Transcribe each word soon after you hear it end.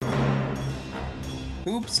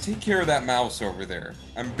Oops, take care of that mouse over there.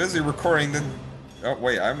 I'm busy recording the. Oh,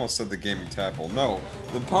 wait, I almost said the gaming tadpole. No,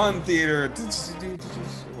 the Pond Theater.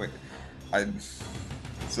 Wait, I.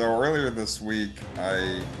 So earlier this week,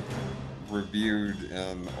 I reviewed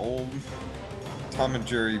an old Tom and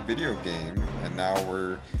Jerry video game, and now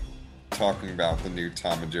we're talking about the new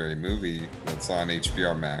Tom and Jerry movie that's on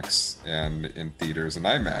HBO Max and in theaters and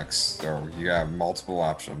IMAX. So you have multiple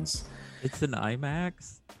options. It's an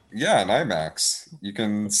IMAX? Yeah, in IMAX, you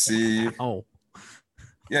can see. Wow.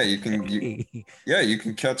 Yeah, Okay. you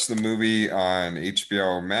can catch the movie on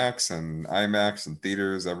HBO Max and IMAX and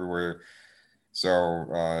theaters everywhere. So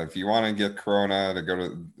if you want to get Corona to go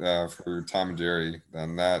to for Tom and Jerry,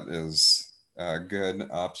 then that is a good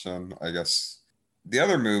option, I guess. The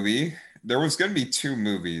other movie, there was going to be two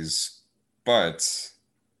movies, but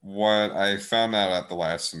what I found out at the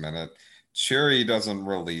last minute, Cherry doesn't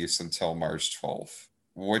release until March 12th,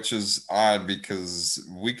 which is odd because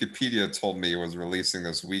Wikipedia told me it was releasing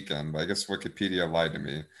this weekend, but I guess Wikipedia lied to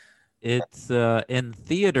me. It's in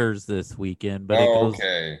theaters this weekend, but it Oh, goes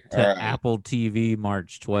okay. All to right. Apple TV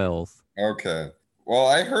March 12th. Okay. Well,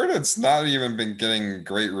 I heard it's not even been getting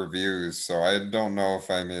great reviews, so I don't know if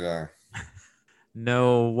I need a.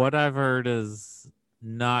 No, what I've heard is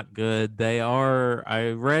not good. I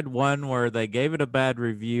read one where they gave it a bad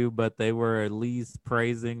review, but they were at least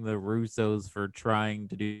praising the Russos for trying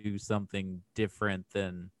to do something different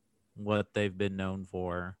than what they've been known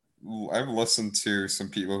for. I've listened to some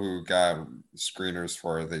people who got screeners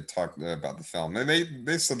for it. They talked about the film.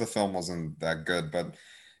 They said the film wasn't that good, but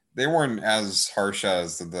they weren't as harsh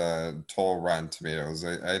as the total Rotten Tomatoes.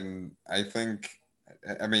 I think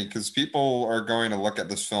I mean because people are going to look at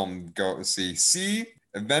this film, go see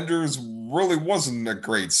Avengers really wasn't a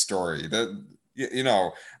great story. That you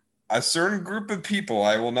know a certain group of people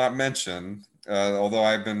I will not mention, although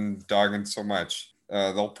I've been dogging so much.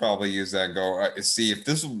 They'll probably use that and go, see, if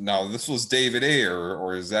this was David Ayer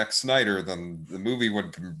or Zack Snyder, then the movie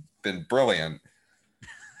would have been brilliant.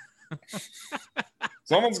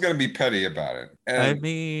 Someone's going to be petty about it. I And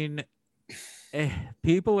mean,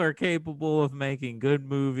 people are capable of making good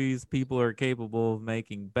movies. People are capable of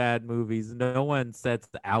making bad movies. No one sets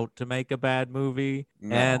out to make a bad movie.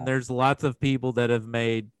 And no, there's lots of people that have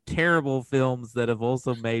made terrible films that have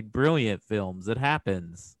also made brilliant films. It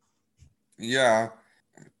happens. yeah.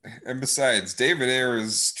 And besides, David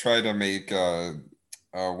Ayers tried to make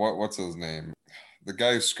what's his name? The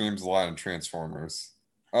guy who screams a lot in Transformers.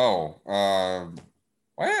 Oh,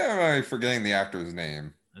 why am I forgetting the actor's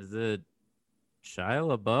name? Is it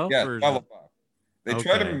Shia LaBeouf Yeah, or is Shia it LaBeouf. They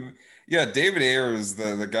tried okay? to, yeah, David Ayer is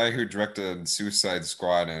the guy who directed Suicide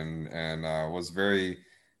Squad and was very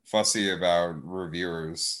fussy about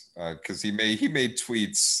reviewers because he made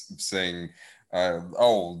tweets saying,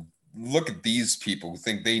 "Oh, look at these people who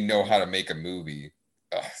think they know how to make a movie.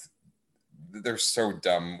 Ugh, they're so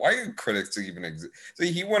dumb. Why do critics even exist?" So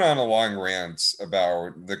he went on a long rant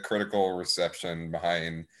about the critical reception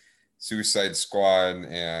behind Suicide Squad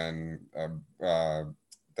and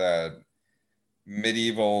that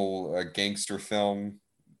medieval gangster film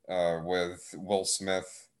with Will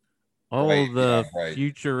Smith. Oh, Bright, yeah, the right,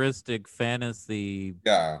 futuristic fantasy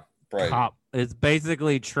yeah, Bright, cop. It's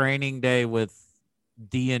basically Training Day with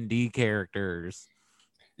D&D characters.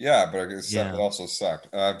 yeah, but it Yeah. also sucked.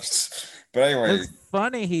 But anyway, It's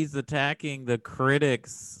funny he's attacking the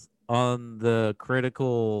critics on the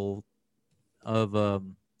critical of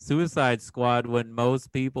Suicide Squad when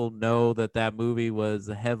most people know that that movie was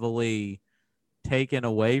heavily taken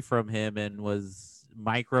away from him and was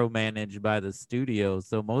micromanaged by the studio.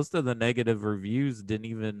 So most of the negative reviews didn't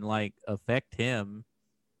even like affect him.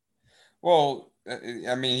 well,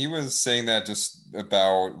 I mean, he was saying that just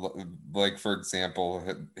about like, for example,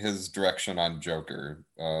 his direction on Joker,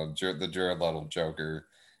 the Jared Leto Joker,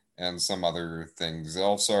 and some other things.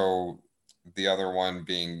 Also, the other one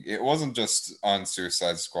being it wasn't just on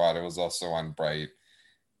Suicide Squad; it was also on Bright.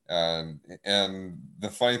 And the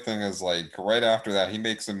funny thing is, like right after that, he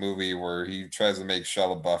makes a movie where he tries to make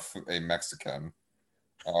Shia LaBeouf a Mexican,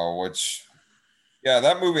 which yeah,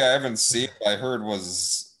 that movie I haven't seen, but I heard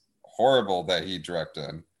was horrible that he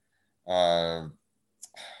directed. Uh,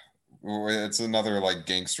 it's another like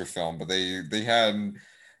gangster film, but they had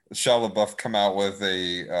Shia LaBeouf come out with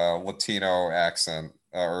a Latino accent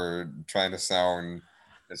or trying to sound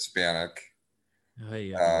Hispanic.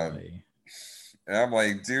 Ay, ay, Uh, ay. and I'm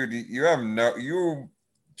like, dude, you have no you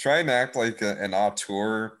trying to act like an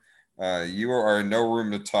auteur. You are in no room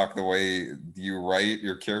to talk the way you write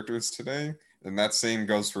your characters today. And that same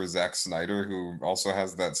goes for Zack Snyder, who also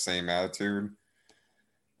has that same attitude.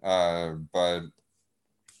 But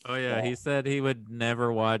Oh yeah, he said he would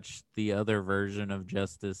never watch the other version of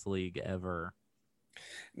Justice League ever.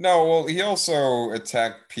 No, well, he also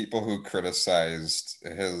attacked people who criticized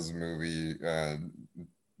his movie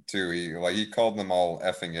too. He called them all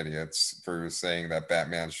effing idiots for saying that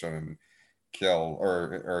Batman shouldn't kill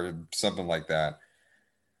or something like that.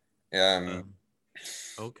 And Um,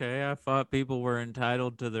 okay, I thought people were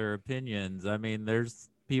entitled to their opinions. I mean, there's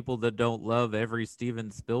people that don't love every Steven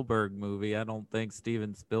Spielberg movie. I don't think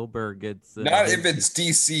Steven Spielberg gets not if his. it's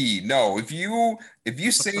DC. No, if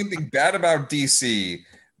you say anything bad about DC,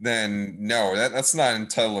 then no, that's not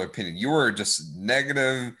entitled opinion. You are just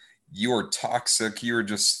negative. You are toxic. You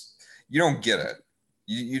don't get it.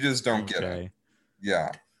 You just don't get it. Okay,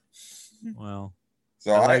 Yeah. well,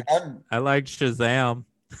 So I I like I'm I like Shazam.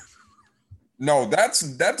 no, that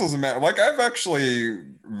doesn't matter. Like I've actually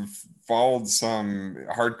followed some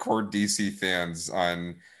hardcore DC fans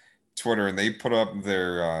on Twitter, and they put up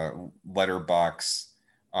their letterbox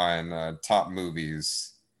on top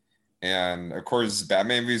movies, and of course,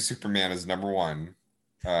 Batman v Superman is number one.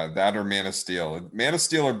 That or Man of Steel, Man of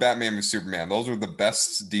Steel or Batman v Superman. Those are the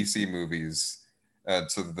best DC movies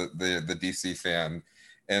to the DC fan,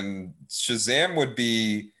 and Shazam would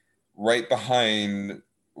be right behind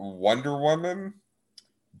Wonder Woman,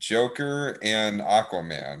 Joker, and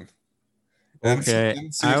Aquaman, and, Okay, and I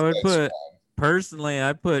Suicide would put Squad. personally,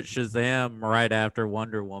 I put Shazam right after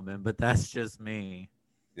Wonder Woman, but that's just me.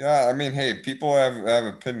 Yeah, I mean, hey, people have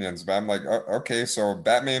opinions, but I'm like, okay, so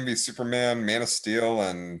Batman v Superman, Man of Steel,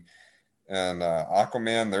 and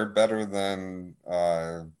Aquaman, they're better than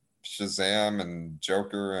Shazam and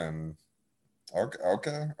Joker, and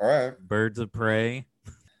okay, all right, Birds of Prey.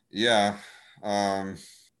 yeah, um,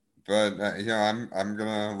 but yeah, I'm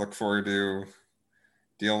gonna look forward to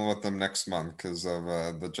dealing with them next month because of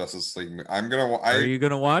the Justice League. Are you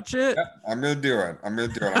gonna watch it? Yeah, I'm gonna do it. I'm gonna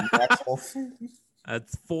do it. I'm gonna watch all.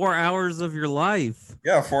 That's 4 hours of your life.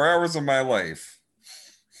 Yeah, 4 hours of my life.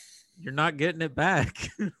 You're not getting it back.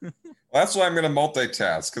 That's why I'm gonna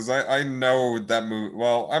multitask because I know that movie.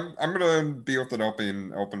 Well, I'm gonna be with an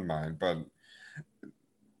open mind, but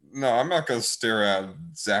no, I'm not gonna stare at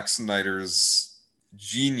Zack Snyder's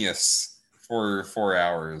genius for 4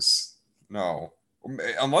 hours. No,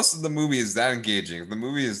 unless the movie is that engaging. If the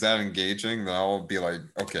movie is that engaging, then I'll be like,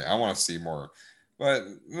 okay, I want to see more. But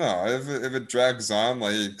no, if it drags on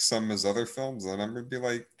like some of his other films, then I'm gonna be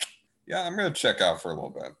like, yeah, I'm gonna check out for a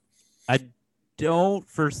little bit. I don't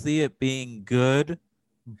foresee it being good,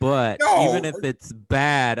 but even No, if it's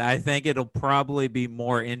bad, I think it'll probably be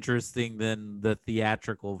more interesting than the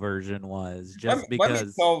theatrical version was, just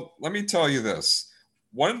because. let me tell you this.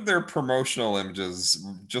 One of their promotional images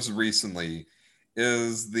just recently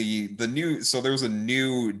is the new. So there's a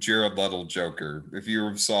new Jared Leto Joker. If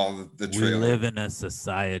you saw the We trailer live in a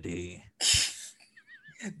society.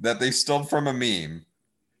 that they stole from a meme.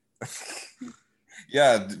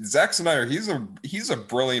 Yeah, Zack Snyder, he's a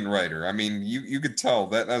brilliant writer. I mean, you could tell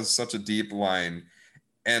that has such a deep line,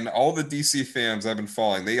 and all the DC fans I've been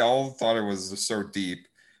following, they all thought it was so deep.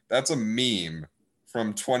 That's a meme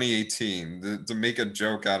from 2018 to make a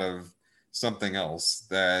joke out of something else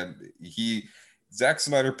that Zack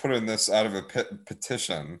Snyder put in this out of a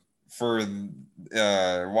petition for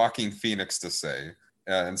Joaquin Phoenix to say.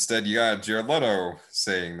 Instead, you got Jared Leto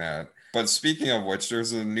saying that. But speaking of which,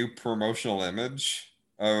 there's a new promotional image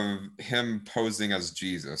of him posing as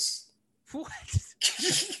Jesus. What?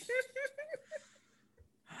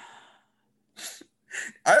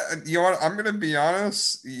 You know what? I'm gonna be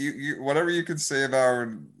honest. Whatever you could say about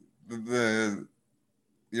the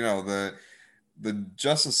you know the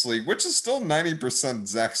Justice League, which is still 90%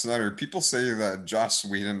 Zack Snyder. People say that Joss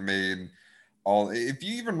Whedon made all. If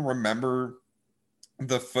you even remember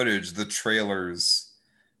the footage, the trailers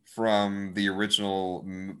from the original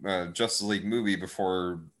Justice League movie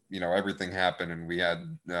before everything happened, and we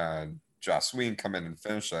had Joss Whedon come in and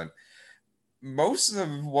finish it. Most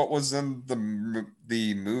of what was in the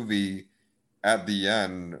movie at the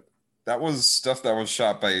end, that was stuff that was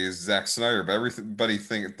shot by Zack Snyder, but everybody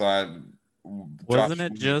thought Josh Wasn't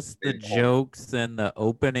it Whedon just the made all. jokes and the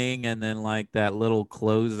opening and then like that little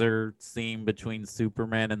closer scene between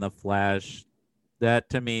Superman and the Flash?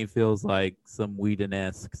 That to me feels like some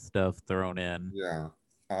Whedon-esque stuff thrown in. Yeah.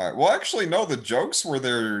 Well, actually, no. The jokes were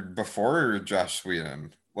there before Josh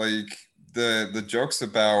Whedon. Like the jokes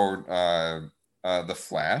about the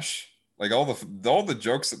Flash, like all the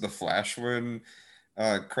jokes that the Flash would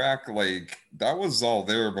crack, like that was all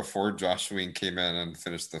there before Josh Whedon came in and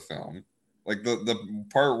finished the film. Like the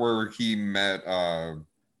part where he met uh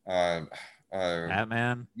uh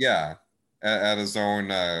Batman? yeah at his own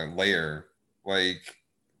lair, like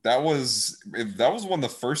that was one of the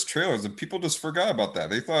first trailers, and people just forgot about that.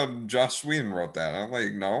 They thought Josh Whedon wrote that. I'm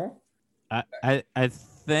like, no. I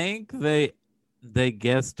think they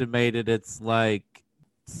guesstimated it's like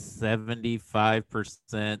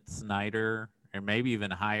 75% Snyder, or maybe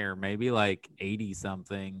even higher, maybe like 80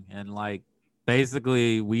 something. And like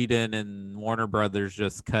basically Whedon and Warner Brothers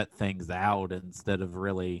just cut things out instead of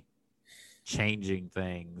really changing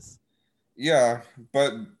things. Yeah,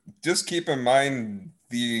 but just keep in mind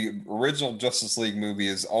the original Justice League movie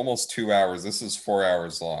is almost 2 hours. This is 4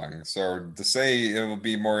 hours long. So to say it will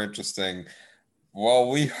be more interesting, well,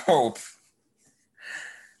 we hope.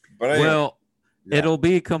 But anyway, Well, yeah. it'll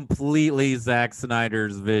be completely Zack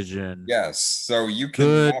Snyder's vision. Yes. So you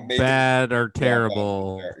cannot Good, make it. bad, or Yeah, bad,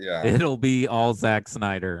 terrible. yeah, It'll be all Zack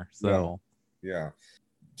Snyder. yeah, So yeah.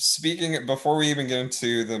 Speaking before we even get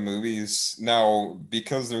into the movies, now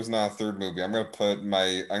because there's not a third movie, I'm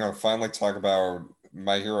gonna finally talk about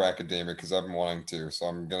My Hero Academia because I've been wanting to. So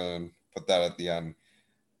I'm gonna put that at the end.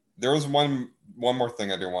 There was one more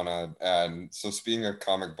thing I do want to add. So speaking of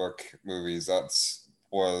comic book movies, that's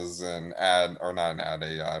was an ad or not an ad,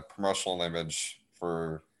 a promotional image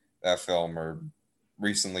for that film or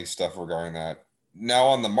recently stuff regarding that. Now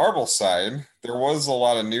on the Marvel side, there was a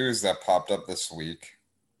lot of news that popped up this week.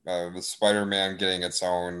 The Spider-Man getting its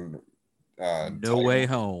own no way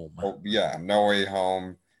title. home. Oh, yeah, No Way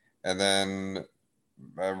Home, and then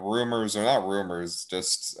rumors or not rumors,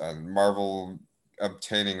 just Marvel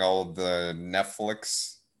obtaining all of the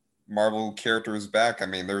Netflix Marvel characters back. I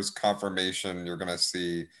mean, there's confirmation you're gonna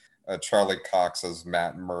see Charlie Cox as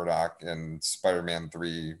Matt Murdock in Spider-Man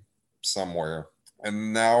 3 somewhere.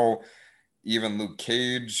 And now even Luke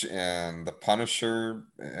Cage and the Punisher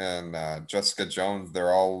and Jessica Jones,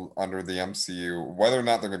 they're all under the MCU. Whether or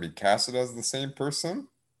not they're going to be casted as the same person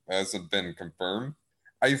hasn't been confirmed.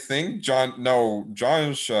 I think John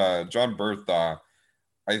Bertha.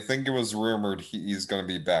 I think it was rumored he's going to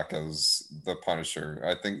be back as the Punisher.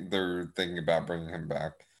 I think they're thinking about bringing him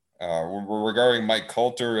back. Regarding Mike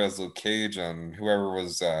Coulter as Luke Cage and whoever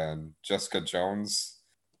was Jessica Jones,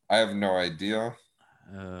 I have no idea.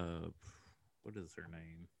 Uh, what is her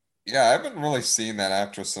name? Yeah, I haven't really seen that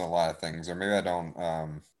actress in a lot of things, or maybe I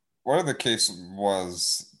don't. Whatever the case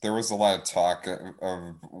was, there was a lot of talk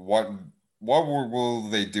of will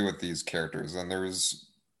they do with these characters, and there's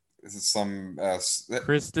some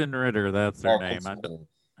Kristen Ritter, that's her oh, name. Christopher.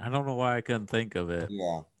 I don't know why I couldn't think of it.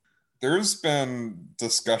 Yeah. There's been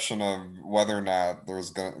discussion of whether or not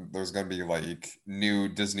there's gonna be like new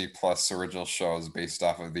Disney Plus original shows based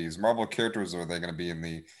off of these Marvel characters, or are they gonna be in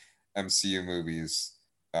the MCU movies?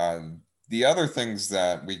 Uh, the other things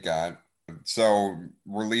that we got, so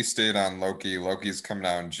release date on Loki. Loki's coming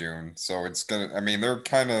out in June, so it's gonna. I mean, they're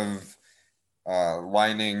kind of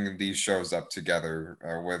lining these shows up together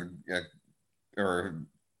with or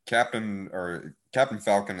Captain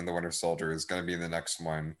Falcon and the Winter Soldier is going to be the next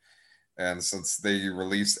one. And since they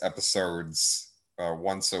release episodes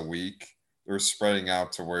once a week, they're spreading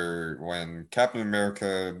out to where when Captain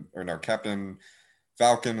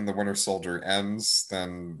Falcon and the Winter Soldier ends,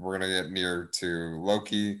 then we're gonna get near to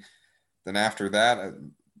Loki. Then after that,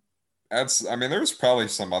 I mean, there's probably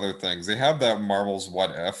some other things. They have that Marvel's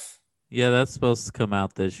What If. Yeah, that's supposed to come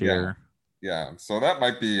out this Yeah, year. yeah. So that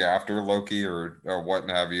might be after Loki or what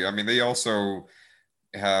have you. I mean, they also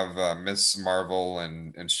have Miss Marvel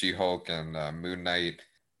and She-Hulk and Moon Knight.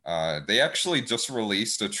 They actually just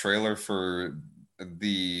released a trailer for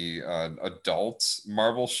the adult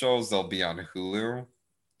Marvel shows. They'll be on Hulu.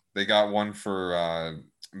 They got one for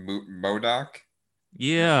Modoc.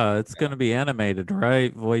 Yeah, it's Yeah, gonna be animated,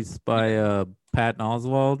 right? Voiced by yeah, Patton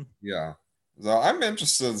Oswald. yeah. So I'm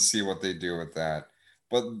interested to see what they do with that.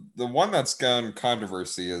 But the one that's gotten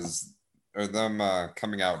controversy is are them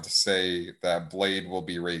coming out to say that Blade will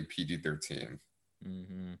be rated PG-13.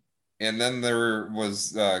 Hmm. And then there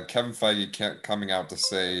was Kevin Feige coming out to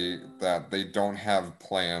say that they don't have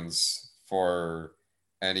plans for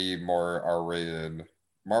any more R-rated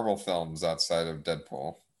Marvel films outside of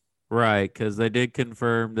Deadpool. Right, because they did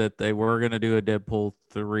confirm that they were gonna do a Deadpool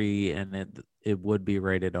 3, and it would be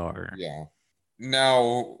rated R. Yeah.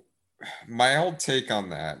 Now, my whole take on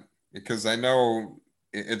that, because I know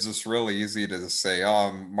it's just really easy to just say,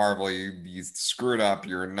 "Oh, Marvel, you screwed up.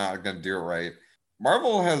 You're not going to do it right."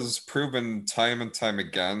 Marvel has proven time and time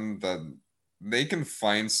again that they can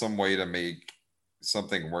find some way to make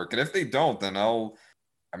something work. And if they don't, then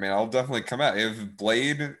I mean, I'll definitely come out. If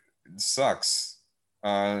Blade sucks,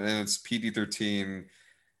 and it's PG-13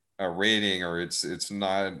 rating, or it's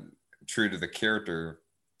not true to the character,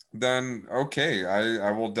 then okay,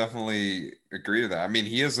 I will definitely agree to that. I mean,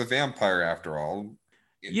 he is a vampire after all.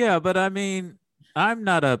 Yeah, but I mean, I'm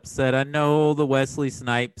not upset. I know the Wesley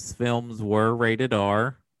Snipes films were rated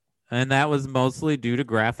R, and that was mostly due to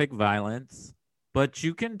graphic violence. But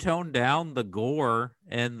you can tone down the gore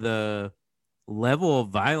and the level of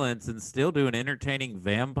violence and still do an entertaining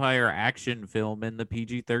vampire action film in the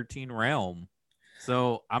PG-13 realm.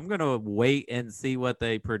 So I'm gonna wait and see what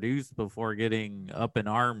they produce before getting up in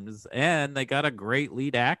arms. And they got a great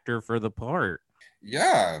lead actor for the part.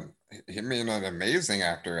 Yeah, I mean, an amazing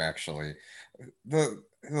actor, actually. The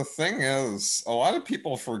thing is, a lot of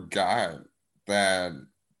people forgot that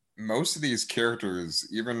most of these characters,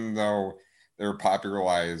 even though they're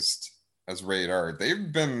popularized as rated R,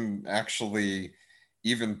 they've been actually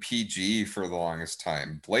even PG for the longest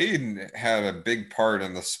time. Blade had a big part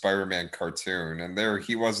in the Spider-Man cartoon, and there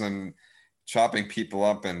he wasn't chopping people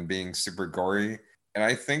up and being super gory. And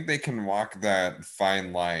I think they can walk that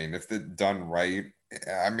fine line if it's done right.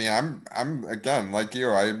 I mean, I'm again like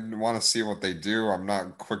you. I want to see what they do. I'm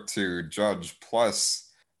not quick to judge. Plus,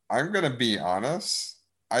 I'm gonna be honest.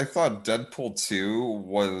 I thought Deadpool 2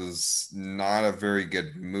 was not a very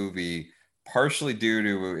good movie, partially due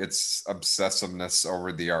to its obsessiveness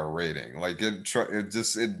over the R rating. Like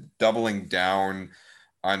it doubling down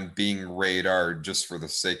on being radar just for the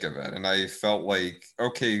sake of it. And I felt like,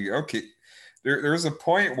 okay, there's a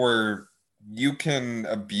point where you can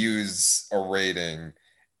abuse a rating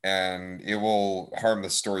and it will harm the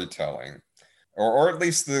storytelling. Or at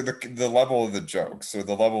least the level of the jokes or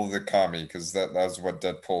the level of the comedy, because that's what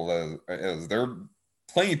Deadpool is. There are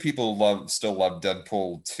plenty of people who still love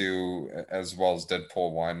Deadpool 2 as well as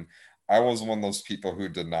Deadpool 1. I was one of those people who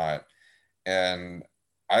did not. And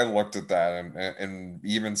I looked at that and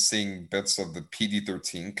even seeing bits of the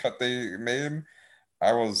PG-13 cut they made,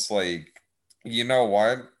 I was like, you know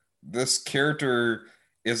what? This character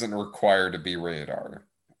isn't required to be rated R,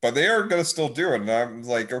 but they are gonna still do it. And I'm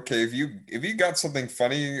like, okay, if you got something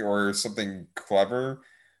funny or something clever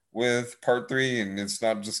with part three, and it's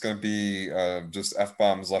not just gonna be just f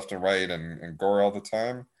bombs left and right and gore all the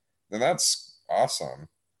time, then that's awesome.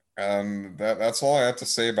 And that's all I have to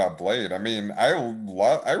say about Blade. I mean, I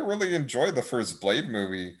really enjoyed the first Blade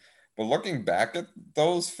movie, but looking back at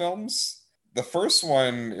those films, the first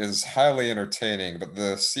one is highly entertaining, but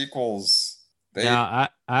the sequels, they Now,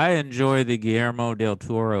 I enjoy the Guillermo del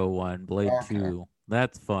Toro one, Blade okay. 2.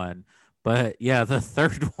 That's fun. But yeah, the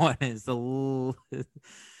third one is a little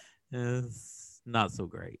is not so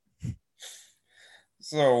great.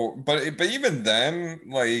 So, but even then,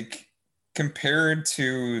 like compared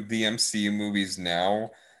to the MCU movies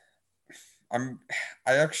now, I'm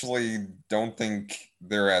I actually don't think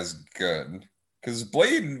they're as good. Because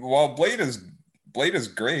while Blade is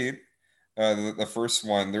great, the first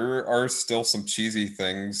one, there are still some cheesy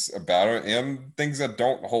things about it and things that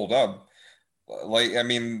don't hold up. Like, I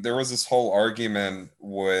mean, there was this whole argument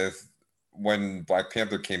with when Black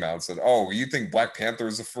Panther came out and said, "Oh, you think Black Panther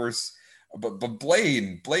is the first?" But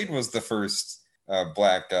Blade was the first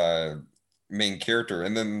black main character,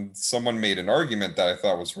 and then someone made an argument that I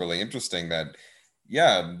thought was really interesting that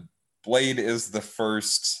yeah, Blade is the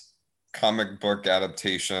first comic book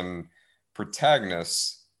adaptation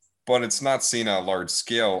protagonist, but it's not seen on a large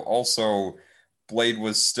scale. Also, Blade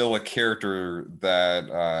was still a character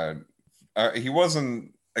that he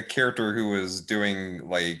wasn't a character who was doing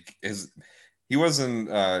like his he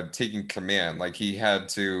wasn't taking command, like he had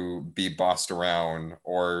to be bossed around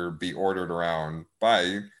or be ordered around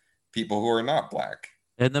by people who are not black.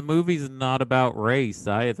 And the movie's not about race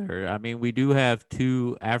either. I mean, we do have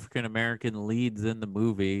two African American leads in the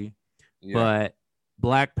movie, Yeah, but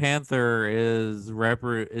Black Panther is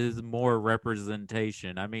more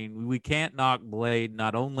representation. I mean, we can't knock Blade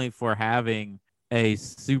not only for having a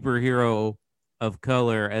superhero of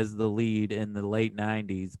color as the lead in the late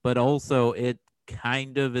 90s, but also it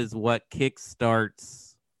kind of is what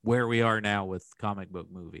kickstarts where we are now with comic book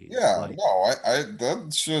movies. yeah, Like, no, I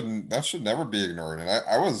that should never be ignored, and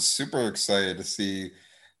I was super excited to see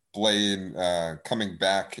Blade coming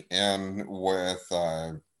back and with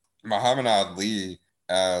Muhammad Ali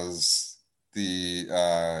as the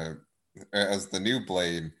new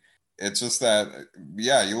Blade. It's just that,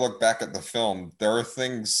 yeah, you look back at the film, there are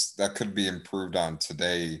things that could be improved on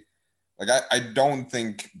today. Like I don't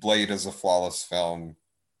think Blade is a flawless film,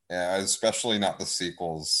 especially not the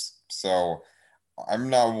sequels. So I'm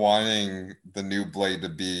not wanting the new Blade to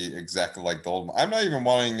be exactly like the old one. I'm not even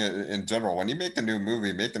wanting it in general. When you make a new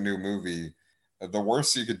movie, make a new movie. The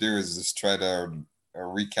worst you could do is just try to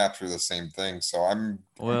recapture the same thing. So I'm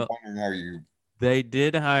well, wondering how you. They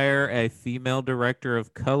did hire a female director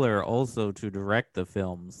of color also to direct the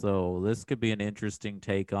film, so this could be an interesting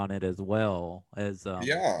take on it as well. As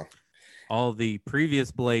Yeah. all the previous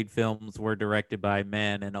Blade films were directed by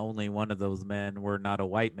men, and only one of those men were not a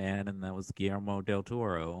white man, and that was Guillermo del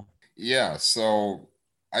Toro. Yeah, so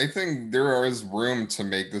I think there is room to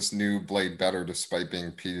make this new Blade better despite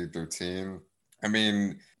being PG-13. I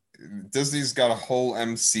mean, Disney's got a whole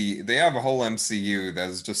they have a whole MCU that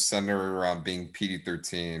is just centered around being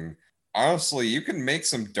PG-13. Honestly, you can make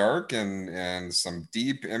some dark and some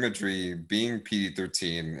deep imagery being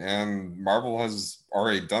PG-13, and Marvel has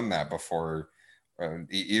already done that before. And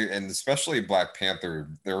especially Black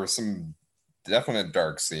Panther, there were some definite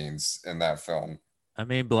dark scenes in that film. I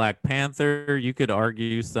mean, Black Panther, you could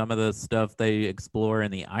argue some of the stuff they explore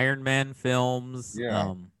in the Iron Man films,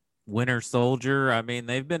 Yeah. Winter Soldier. I mean,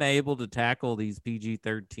 they've been able to tackle these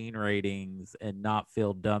PG-13 ratings and not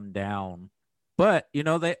feel dumbed down. But,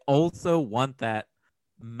 they also want that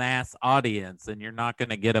mass audience, and you're not going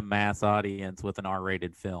to get a mass audience with an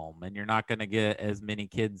R-rated film, and you're not going to get as many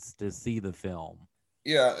kids to see the film.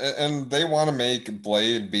 Yeah, and they want to make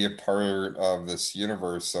Blade be a part of this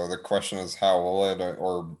universe. So the question is, how will it,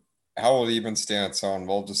 or how will it even stand its own?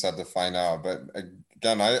 We'll just have to find out. But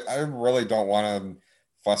again, I really don't want to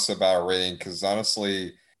fuss about a rating because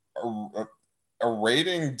honestly, a, a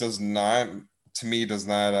rating does not, to me, does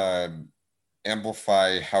not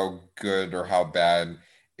amplify how good or how bad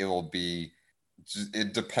it will be.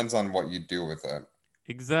 It depends on what you do with it.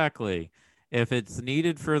 Exactly. If it's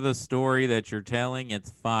needed for the story that you're telling,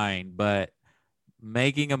 it's fine. But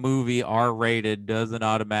making a movie R rated doesn't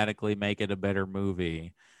automatically make it a better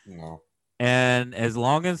movie. No. And as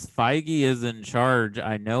long as Feige is in charge,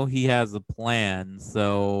 I know he has a plan.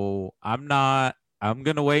 So I'm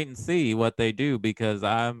going to wait and see what they do because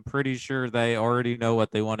I'm pretty sure they already know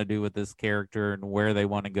what they want to do with this character and where they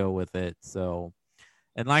want to go with it. So,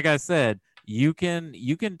 and like I said, you can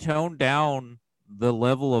tone down the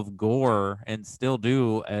level of gore and still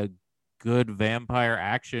do a good vampire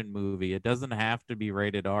action movie. It doesn't have to be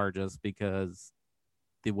rated R just because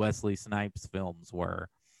the Wesley Snipes films were.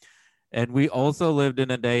 And we also lived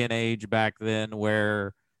in a day and age back then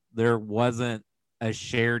where there wasn't a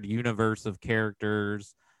shared universe of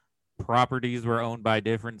characters. Properties were owned by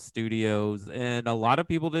different studios, and a lot of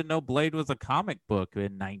people didn't know Blade was a comic book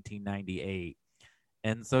in 1998.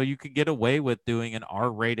 And so you could get away with doing an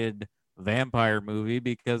R-rated vampire movie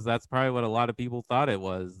because that's probably what a lot of people thought it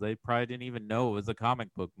was. They probably didn't even know it was a comic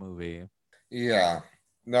book movie. Yeah.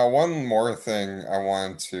 Now, one more thing I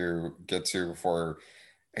wanted to get to before,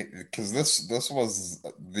 because this was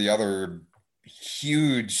the other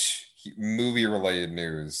huge movie related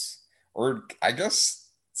news, or I guess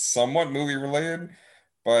somewhat movie related,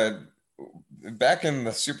 but back in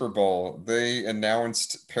the Super Bowl, they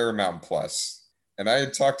announced Paramount Plus, and I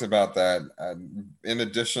had talked about that in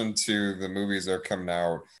addition to the movies that are coming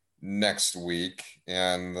out next week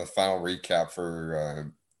and the final recap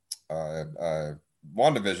for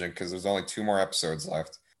WandaVision because there's only two more episodes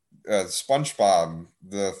left. SpongeBob,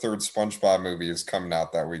 the third SpongeBob movie, is coming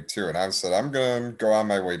out that week too, and I said I'm gonna go on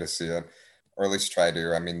my way to see it, or at least try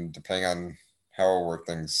to. I mean, depending on how I work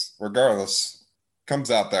things. Regardless,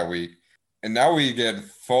 comes out that week, and now we get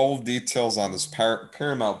full details on this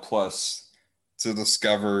Paramount Plus to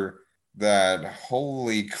discover that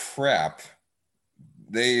holy crap,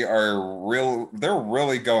 they're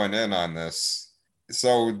really going in on this.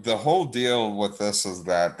 So the whole deal with this is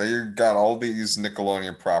that they got all these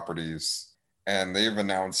Nickelodeon properties and they've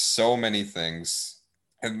announced so many things.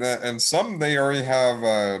 And some they already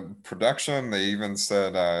have production. They even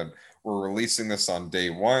said we're releasing this on day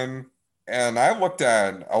one. And I looked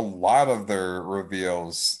at a lot of their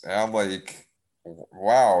reveals and I'm like,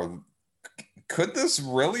 wow, could this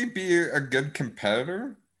really be a good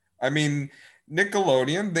competitor? I mean,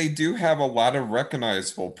 Nickelodeon, they do have a lot of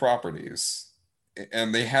recognizable properties,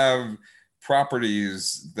 and they have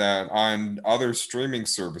properties that on other streaming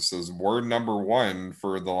services were number one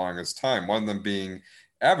for the longest time. One of them being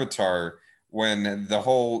Avatar, when the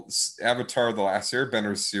whole Avatar: The Last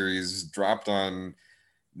Airbender series dropped on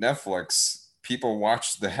Netflix, people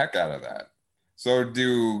watched the heck out of that. So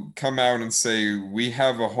do come out and say we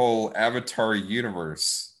have a whole Avatar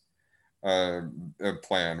universe uh,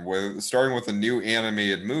 plan with starting with a new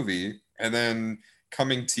animated movie and then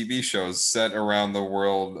coming TV shows set around the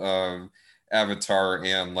world of Avatar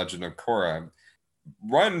and Legend of Korra,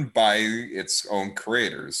 run by its own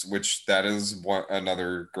creators, which that is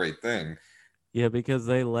another great thing. Yeah, because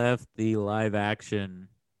they left the live action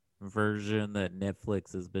version that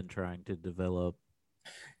Netflix has been trying to develop.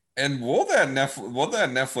 And will that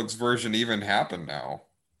Netflix version even happen now?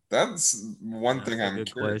 That's one thing That's a I'm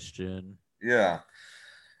good curious. question. Yeah.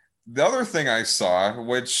 The other thing I saw,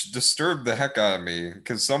 which disturbed the heck out of me,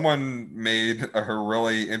 because someone made a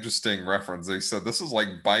really interesting reference. They said this is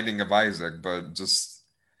like Binding of Isaac, but just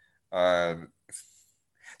uh,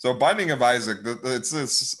 so Binding of Isaac. It's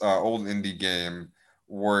this old indie game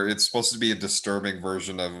where it's supposed to be a disturbing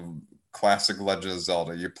version of classic Legend of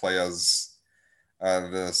Zelda. You play as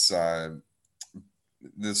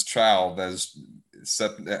this child that is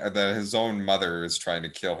set that his own mother is trying to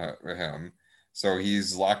kill him. So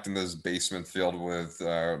he's locked in this basement filled with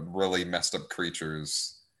really messed up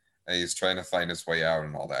creatures, and he's trying to find his way out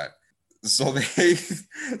and all that. So they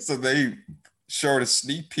so they showed a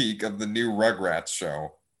sneak peek of the new Rugrats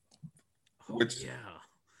show, Oh which yeah.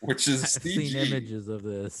 which is I've seen CG. images of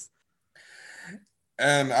this.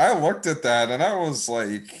 And I looked at that and I was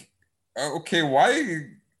like, okay, why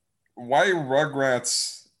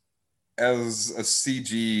Rugrats as a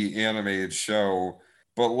CG animated show,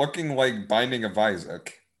 but looking like Binding of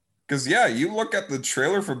Isaac. Because yeah, you look at the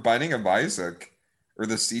trailer for Binding of Isaac or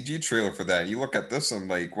the CG trailer for that, you look at this and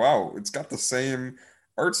like, wow, it's got the same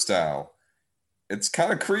art style. It's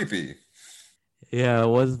kind of creepy. Yeah, it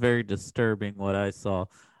was very disturbing what I saw.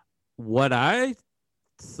 What I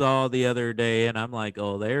saw the other day, and I'm like,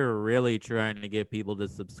 oh, they're really trying to get people to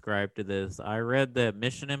subscribe to this. I read that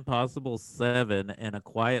Mission Impossible 7 and A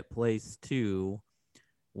Quiet Place 2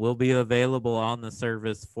 will be available on the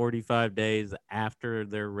service 45 days after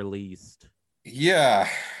they're released. Yeah.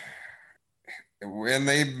 And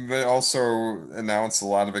they also announced a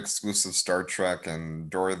lot of exclusive Star Trek and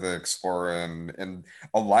Dora the Explorer and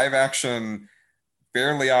a live action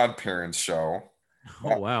Fairly Odd Parents show.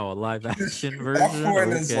 Oh, wow, a live action That version? one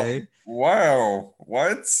is Okay. like, wow,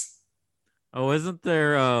 what? Oh, isn't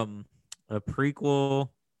there a prequel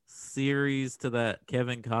series to that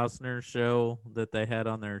Kevin Costner show that they had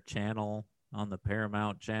on their channel, on the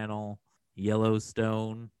Paramount channel,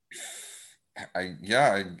 Yellowstone,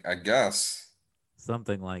 I guess.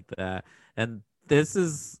 something like that. And this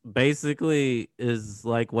is basically is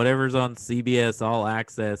like whatever's on CBS All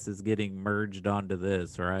Access is getting merged onto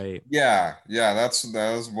this, right? Yeah, that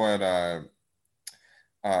is what uh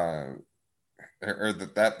or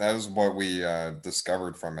that is what we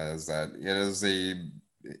discovered from it is that it is a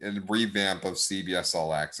revamp of CBS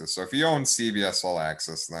All Access. So if you own CBS All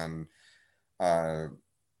Access, then uh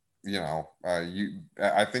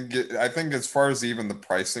I think as far as even the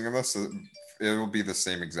pricing of this, it will be the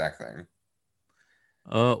same exact thing.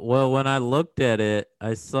 Well, when I looked at it,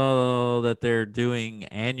 I saw that they're doing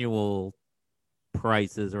annual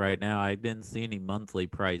prices right now. I didn't see any monthly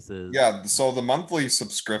prices. Yeah, so the monthly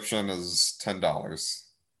subscription is $10.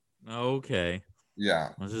 Okay, Yeah.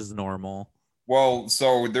 which is normal. Well,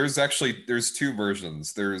 so there's two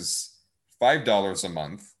versions. There's $5 a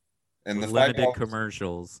month, and With the five limited dollars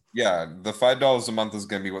commercials. yeah, the $5 a month is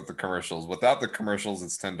gonna be with the commercials. Without the commercials,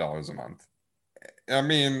 it's $10 a month. I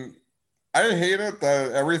mean, I hate it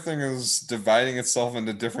that everything is dividing itself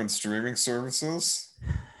into different streaming services.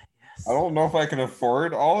 I Yes. don't know if I can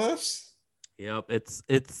afford all this. Yep,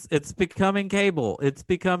 it's becoming cable. It's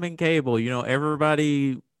becoming cable. You know,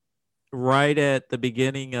 everybody right at the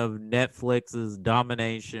beginning of Netflix's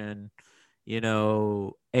domination, you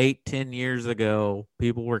know, 8, 10 years ago,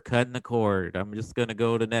 people were cutting the cord. I'm just gonna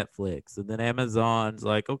go to Netflix. And then Amazon's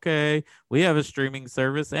like, okay, we have a streaming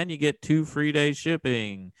service and you get 2 free days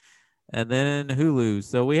shipping. And then Hulu.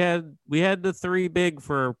 So we had the three big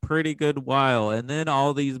for a pretty good while. And then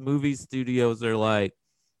all these movie studios are like,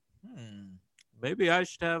 hmm, maybe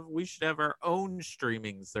we should have our own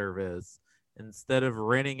streaming service instead of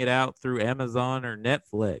renting it out through Amazon or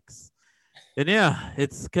Netflix. And yeah,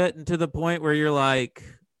 it's cutting to the point where you're like,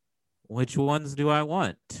 which ones do I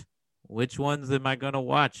want? Which ones am I going to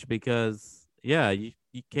watch? Because yeah, you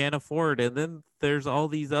can't afford it. And then there's all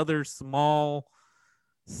these other small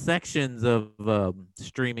sections of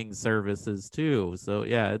streaming services too. So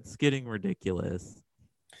yeah, it's getting ridiculous.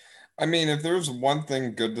 I mean, if there's one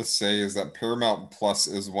thing good to say is that Paramount Plus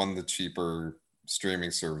is one of the cheaper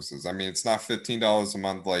streaming services. I mean, it's not $15 a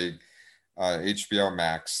month like HBO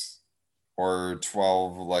Max or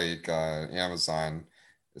 12 like Amazon.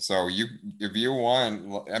 So if you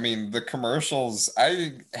want, I mean, the commercials,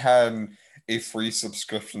 I had a free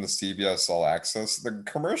subscription to CBS All Access. The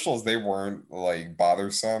commercials, they weren't like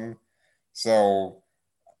bothersome. So,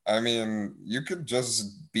 I mean, you could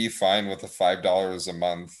just be fine with the $5 a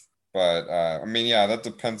month. But I mean, yeah, that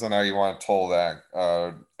depends on how you want to toll that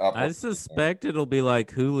up. I suspect it'll be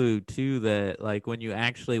like Hulu too, that like when you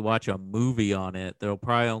actually watch a movie on it, there'll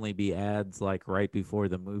probably only be ads like right before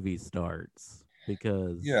the movie starts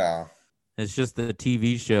because Yeah, it's just the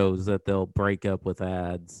TV shows that they'll break up with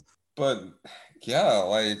ads. but yeah,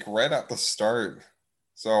 like right at the start.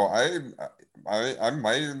 So I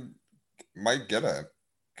might get it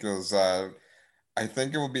because I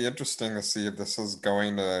think it would be interesting to see if this is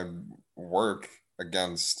going to work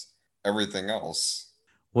against everything else.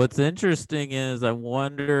 What's interesting is I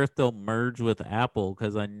wonder if they'll merge with Apple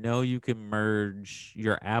because I know you can merge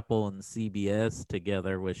your Apple and CBS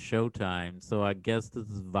together with Showtime. So I guess this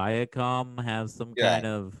is Viacom has some Yeah, kind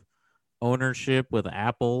of ownership with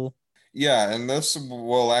Apple. yeah, and this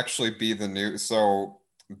will actually be the new. So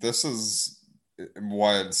this is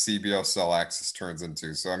what CBS All Access turns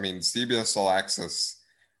into. So I mean, CBS All Access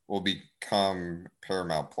will become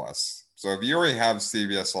Paramount Plus. So if you already have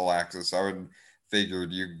CBS All Access, I would figure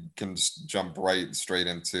you can just jump right straight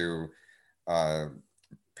into uh,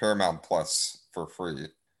 Paramount Plus for free,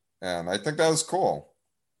 and I think that was cool.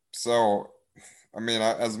 So I mean,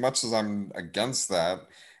 as much as I'm against that,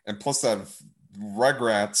 and plus that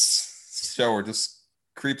Rugrats show just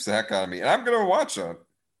creeps the heck out of me. And I'm gonna watch it.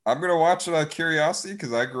 I'm gonna watch it out of curiosity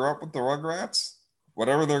because I grew up with the Rugrats.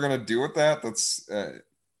 Whatever they're gonna do with that, that's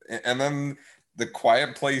and then the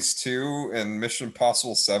Quiet Place 2 and Mission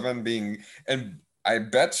Impossible 7 being, and I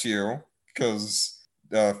bet you because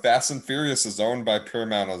Fast and Furious is owned by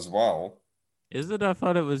Paramount as well. Is it? I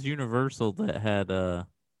thought it was Universal that had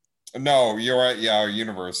No, you're right. Yeah,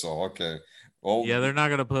 Universal. Okay. Well, yeah, they're not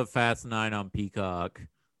gonna put Fast Nine on Peacock.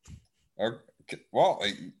 okay. Well,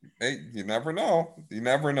 hey, you never know. You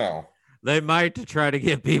never know. They might to try to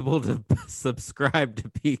get people to subscribe to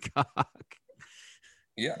Peacock.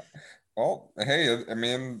 Yeah. Well, hey, I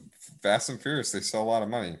mean, Fast and Furious, they sell a lot of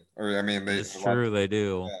money. Or, I mean, they It's a lot of, true, they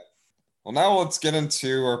do. yeah. Well, now let's get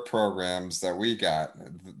into our programs that we got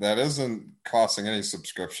that isn't costing any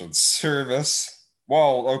subscription service.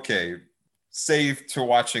 Well, okay, save to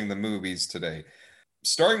watching the movies today.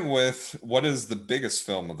 Starting with what is the biggest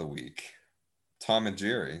film of the week? Tom and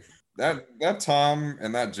Jerry. That Tom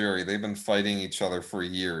and that Jerry, they've been fighting each other for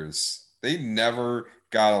years. They never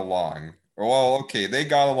got along. Well, okay,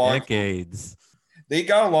 Decades. they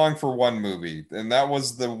got along for one movie, and that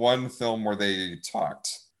was the one film where they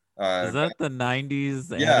talked. Is But that the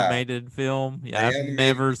 90s yeah, animated film? the Yeah, I've animated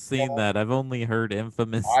never seen film. that. I've only heard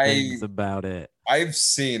infamous things I about it. I've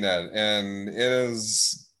seen it, and it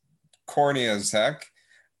is corny as heck.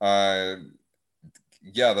 Uh,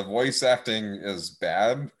 yeah, the voice acting is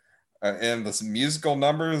bad, and the musical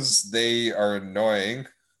numbers they are annoying,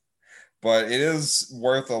 but it is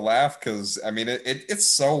worth a laugh because I mean it's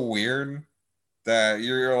so weird that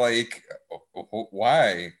you're like,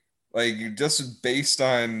 why? Like just based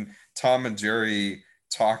on Tom and Jerry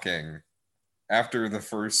talking after the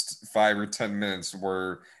first 5 or 10 minutes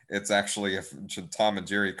where it's actually a Tom and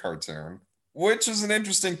Jerry cartoon, which is an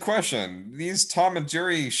interesting question. These Tom and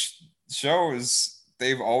Jerry shows,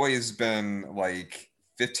 they've always been like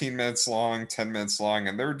 15 minutes long, 10 minutes long,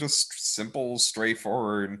 and they're just simple,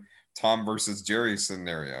 straightforward Tom versus Jerry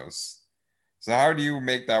scenarios. So how do you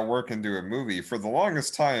make that work into a movie? For the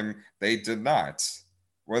longest time, they did not.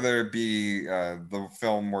 Whether it be the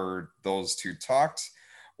film where those two talked,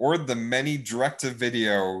 or the many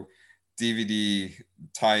direct-to-video DVD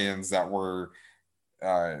tie-ins that were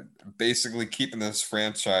uh, basically keeping this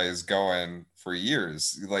franchise going for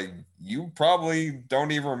years. Like you probably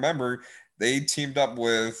don't even remember, they teamed up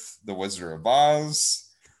with The Wizard of Oz,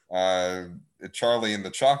 uh, Charlie and the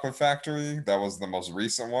Chocolate Factory. That was the most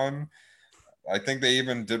recent one. I think they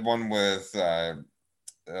even did one with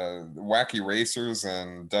Wacky Racers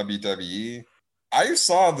and WWE. I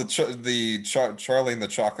saw Charlie and the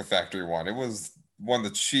Chocolate Factory one. It was one of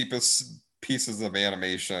the cheapest pieces of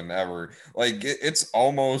animation ever. Like it's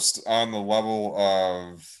almost on the level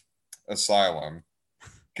of Asylum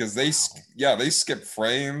because Wow. they skip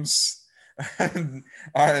frames and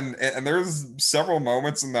there's several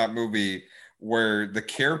moments in that movie where the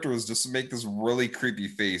characters just make this really creepy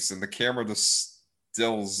face and the camera just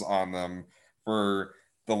stills on them for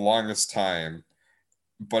the longest time,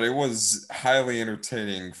 but it was highly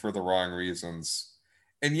entertaining for the wrong reasons.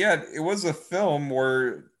 And yet it was a film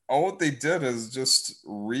where all what they did is just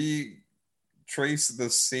retrace the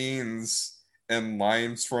scenes and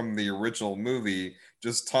lines from the original movie.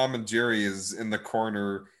 Just Tom and Jerry is in the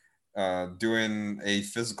corner doing a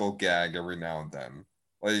physical gag every now and then.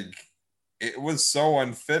 Like it was so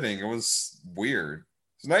unfitting. It was weird.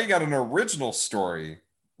 So now you got an original story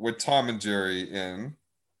with Tom and Jerry in,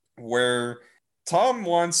 where Tom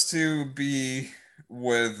wants to be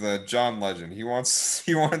with John Legend. He wants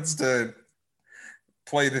to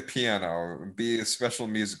play the piano, be a special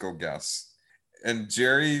musical guest. And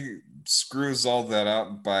Jerry screws all that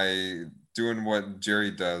up by doing what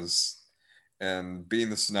Jerry does and beating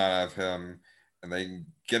the snot out of him. And they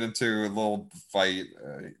get into a little fight.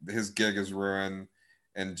 His gig is ruined,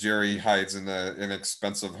 and Jerry hides in an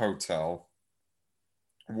expensive hotel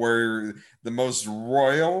where the most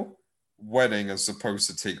royal wedding is supposed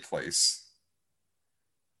to take place,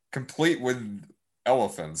 complete with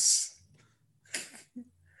elephants.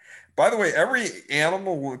 By the way, every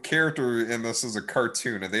animal character in this is a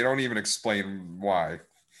cartoon, and they don't even explain why.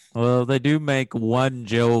 Well, they do make one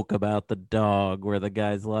joke about the dog where the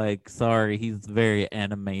guy's like, sorry, he's very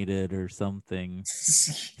animated or something.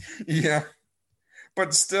 Yeah,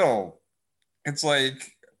 but still, it's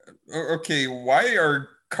like, okay, why are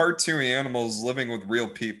cartoon animals living with real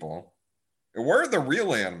people? Where are the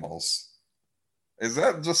real animals? Is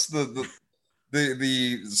that just the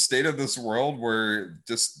state of this world where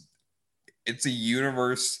just it's a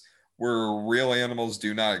universe where real animals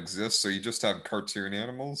do not exist, so you just have cartoon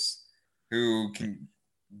animals who can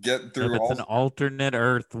get Nope, through it's an all. alternate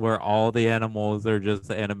Earth where all the animals are just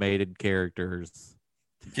animated characters.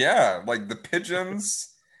 Yeah, like the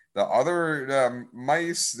pigeons, the other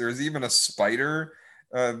mice. There's even a spider.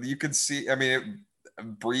 You could see. I mean, a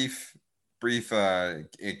brief a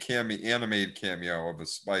cameo, animated cameo of a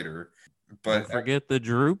spider, Don't but forget the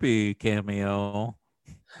Droopy cameo.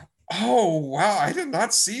 oh wow, I did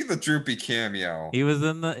not see the Droopy cameo. He was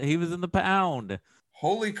in the pound.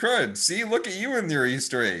 Holy crud. See, look at you and your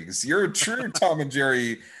Easter eggs. You're a true Tom and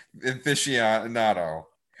Jerry aficionado.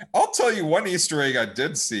 I'll tell you one Easter egg I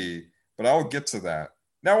did see, but I'll get to that.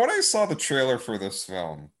 Now, when I saw the trailer for this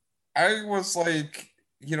film, I was like,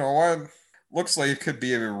 you know what? Looks like it could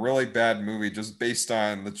be a really bad movie just based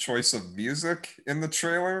on the choice of music in the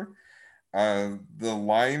trailer. The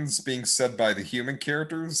lines being said by the human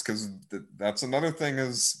characters, because that's another thing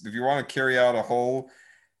is if you want to carry out a whole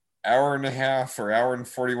hour and a half or hour and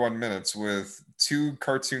 41 minutes with two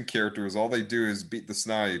cartoon characters. All they do is beat the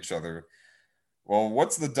snot at each other. Well,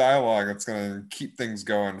 what's the dialogue that's going to keep things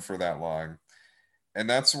going for that long? And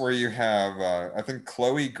that's where you have, I think,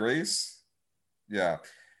 Chloe Grace. Yeah.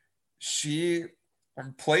 She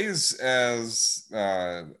plays as,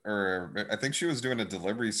 or I think she was doing a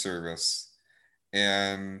delivery service.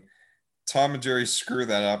 And Tom and Jerry screw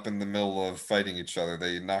that up in the middle of fighting each other.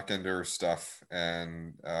 They knock into her stuff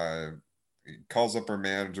and calls up her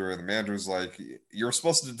manager. The manager's like, "You were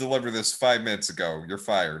supposed to deliver this 5 minutes ago. You're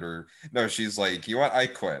fired." Or no, she's like, "You want? I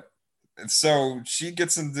quit." And so she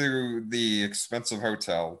gets into the expensive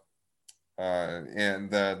hotel, and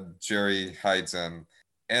then Jerry hides in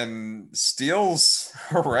and steals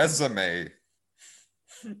her resume.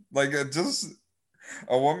 Like just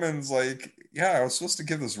a woman's like, "Yeah, I was supposed to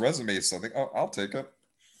give this resume something. Oh, I'll take it."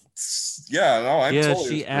 Yeah, no, I'm Yeah, totally.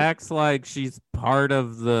 she acts like she's part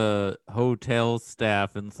of the hotel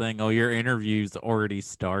staff and saying, "Oh, your interview's already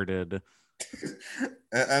started."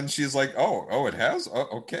 And she's like, "Oh, it has.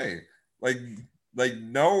 Oh, okay." Like,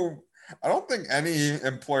 no, I don't think any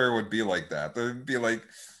employer would be like that. They'd be like,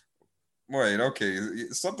 "Wait, okay,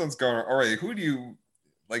 something's going on. All right, who do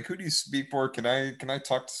you speak for? Can I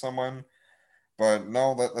talk to someone?" But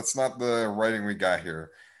no, that's not the writing we got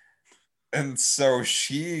here. And so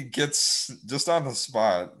she gets just on the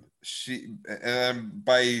spot. She and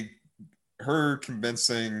by her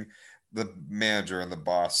convincing the manager and the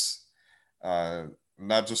boss, uh,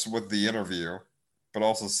 not just with the interview, but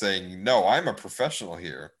also saying, "No, I'm a professional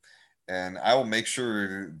here, and I will make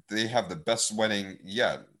sure they have the best wedding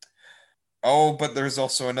yet." Oh, but there's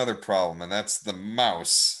also another problem, and that's the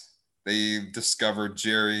mouse. They discovered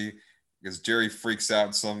Jerry because Jerry freaks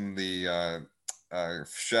out some of the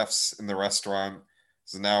chefs in the restaurant.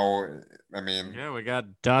 So now, I mean, Yeah, we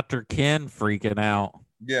got Dr. Ken freaking out.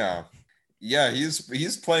 yeah, yeah,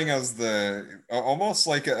 he's playing as the almost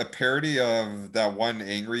like a parody of that one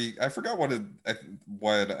angry. I forgot what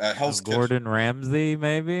Hell's Kitchen. Gordon Ramsay,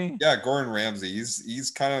 maybe? Yeah, Gordon Ramsay.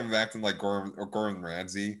 He's kind of acting like Gordon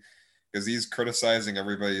Ramsay because he's criticizing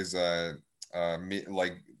everybody's like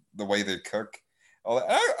the way they cook. Oh,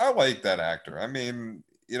 I like that actor. I mean,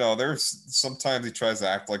 there's sometimes he tries to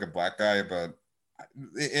act like a black guy, but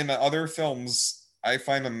in other films, I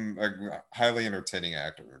find him a highly entertaining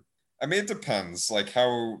actor. I mean, it depends, like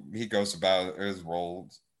how he goes about his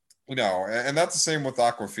roles, and that's the same with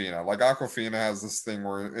Aquafina. Like Aquafina has this thing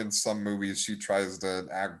where in some movies she tries to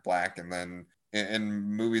act black, and then in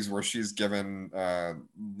movies where she's given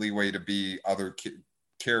leeway to be other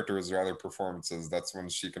characters or other performances, that's when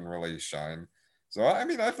she can really shine. So I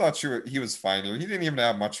mean, I thought he was fine here. He didn't even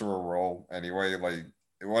have much of a role anyway. Like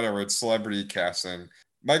whatever, it's celebrity casting.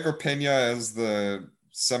 Michael Pena is the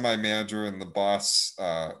semi manager and the boss.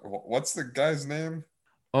 What's the guy's name?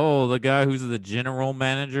 Oh, the guy who's the general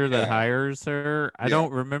manager that Yeah, hires her. I yeah,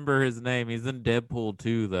 don't remember his name. He's in Deadpool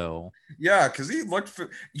 2, though. yeah. Because he looked for.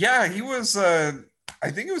 Yeah, he was. I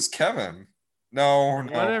think it was Kevin. No,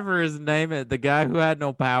 no. Whatever his name is, the guy who had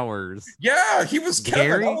no powers. Yeah, he was Kevin. I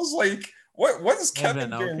Gary? was like, what is Kevin,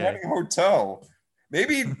 Kevin doing okay. running a hotel?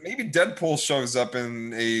 Maybe Deadpool shows up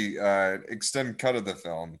in a extended cut of the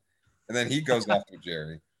film, and then he goes after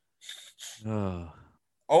Jerry. Ugh.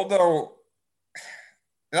 Although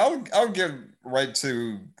I'll get right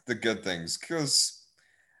to the good things because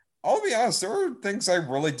I'll be honest, there were things I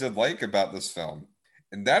really did like about this film,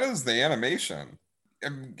 and that is the animation.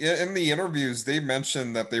 In the interviews, they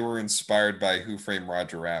mentioned that they were inspired by Who Framed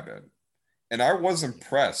Roger Rabbit, and I was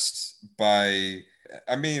impressed by.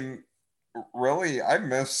 I mean, really, I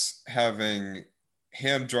miss having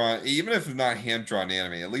hand drawn, even if not hand drawn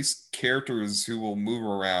anime, at least characters who will move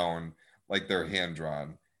around like they're hand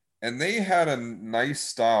drawn. And they had a nice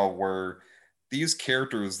style where these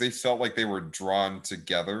characters they felt like they were drawn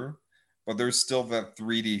together, but there's still that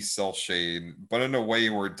 3D cell shade, but in a way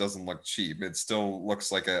where it doesn't look cheap. It still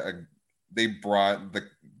looks like a they brought the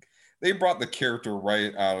they brought the character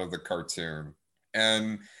right out of the cartoon.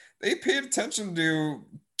 And they paid attention to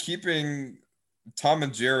keeping Tom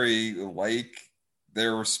and Jerry like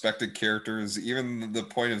their respected characters, even the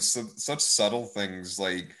point of such subtle things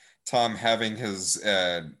like Tom having his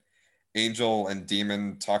angel and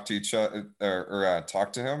demon talk to each other or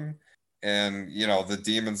talk to him. And you know the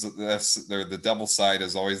demons, the devil side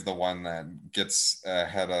is always the one that gets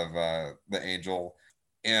ahead of the angel,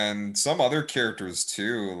 and some other characters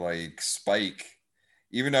too, like Spike.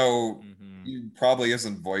 Even though Hmm. he probably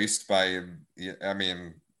isn't voiced by, I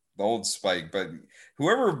mean, the old Spike, but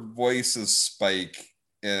whoever voices Spike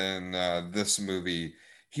in this movie,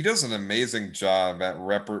 he does an amazing job at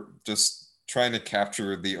just trying to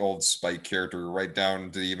capture the old Spike character right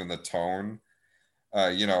down to even the tone.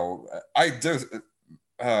 You know, I do.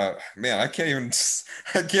 Man, I can't even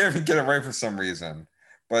I can't even get it right for some reason.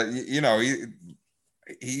 But you know,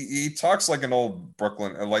 he talks like an old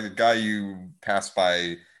Brooklyn, like a guy you pass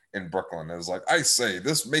by in Brooklyn. It was like, I say,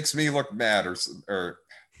 this makes me look mad, or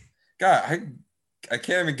God, I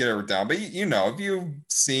can't even get it down. But you know, if you've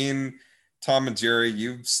seen Tom and Jerry,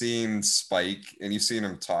 you've seen Spike, and you've seen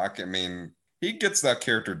him talk. I mean, he gets that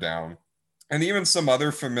character down, and even some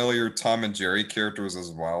other familiar Tom and Jerry characters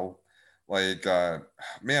as well. Like,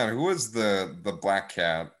 man, who was the black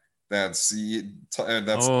cat? That's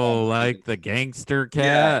Oh, like the gangster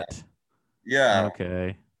yeah, cat? yeah.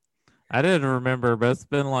 Okay. I didn't remember, but it's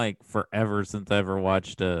been like forever since I ever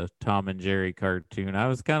watched a Tom and Jerry cartoon. I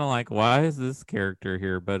was kind of like, why is this character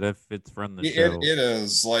here? But if it's from the show, It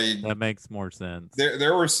is like that makes more sense.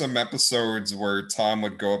 there were some episodes where Tom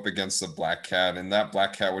would go up against a black cat, and that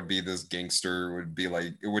black cat would be this gangster, would be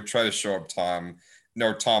like it would try to show up Tom.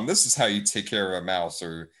 No, Tom, this is how you take care of a mouse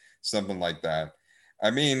or something like that. I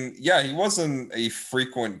mean, yeah, he wasn't a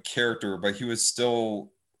frequent character, but he was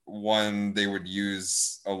still one they would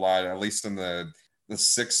use a lot, at least in the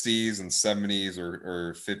 60s and 70s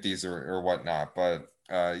or 50s or whatnot. But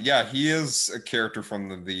yeah, he is a character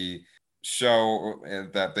from the show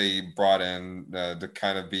that they brought in to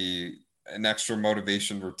kind of be an extra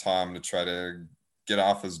motivation for Tom to try to get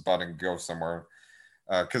off his butt and go somewhere.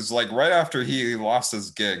 Because like right after he lost his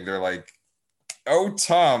gig, they're like, "Oh,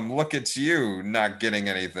 Tom, look at you not getting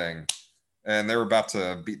anything," and they were about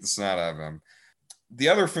to beat the snot out of him. The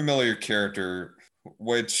other familiar character,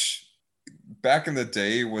 which back in the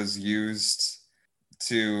day was used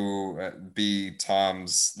to be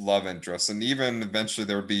Tom's love interest, and even eventually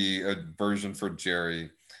there would be a version for Jerry,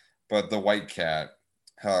 but the white cat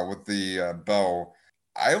with the bow.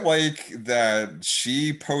 I like that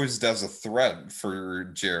she posed as a threat for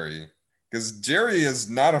Jerry because Jerry is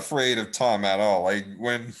not afraid of Tom at all. Like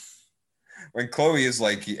when Chloe is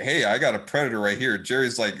like, "Hey, I got a predator right here,"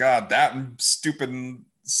 Jerry's like, "God, that stupid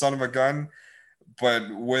son of a gun." But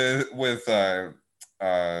uh,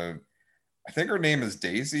 I think her name is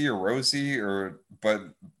Daisy or Rosie, or but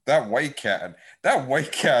that white cat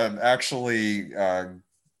actually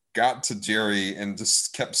got to Jerry and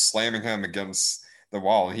just kept slamming him against the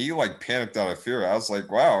wall. He like panicked out of fear. I was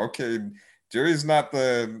like, wow, okay, Jerry's not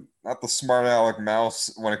the smart aleck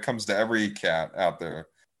mouse when it comes to every cat out there.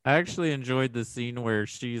 I actually enjoyed the scene where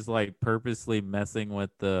she's like purposely messing with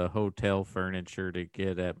the hotel furniture to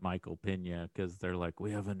get at Michael Pena because they're like,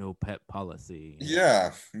 we have a no pet policy,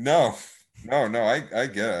 Yeah, no, no, I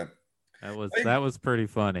get it. that Like was pretty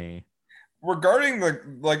funny. regarding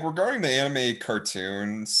the anime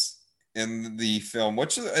cartoons in the film,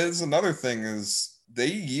 which is another thing, is they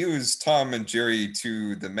use Tom and Jerry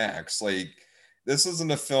to the max. Like this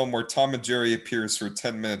isn't a film where Tom and Jerry appears for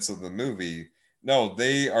 10 minutes of the movie. No,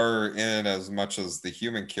 they are in as much as the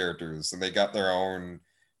human characters, and they got their own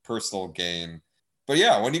personal gain. But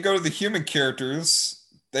yeah, when you go to the human characters,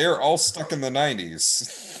 they are all stuck in the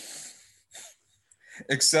 90s.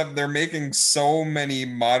 Except they're making so many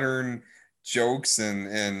modern jokes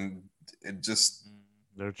and it just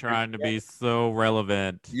They're trying to be so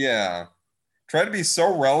relevant. yeah, try to be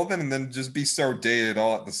so relevant and then just be so dated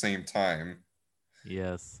all at the same time.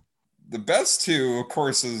 Yes. The best two, of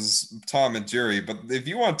course, is Tom and Jerry, but if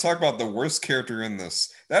you want to talk about the worst character in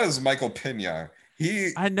this, that is Michael Pena.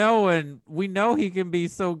 He I know, and we know he can be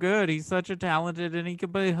so good. He's such a talented and he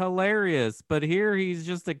can be hilarious. But here he's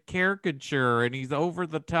just a caricature and he's over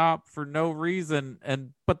the top for no reason.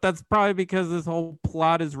 And but that's probably because this whole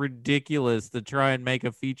plot is ridiculous to try and make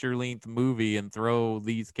a feature-length movie and throw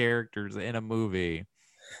these characters in a movie.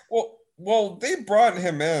 well, they brought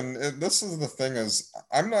him in. This is the thing is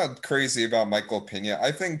I'm not crazy about Michael Pena.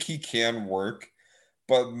 I think he can work,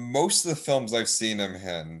 but most of the films I've seen him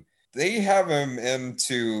in, they have him in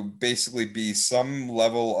to basically be some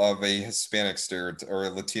level of a Hispanic stereotype or a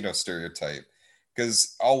Latino stereotype.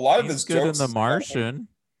 Because a lot of He's his good in jokes The is about him, Martian.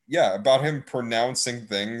 yeah, about him pronouncing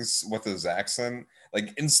things with his accent,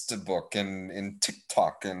 like Instabook and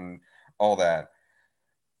TikTok and all that.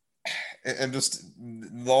 And just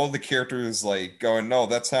all the characters like going, no,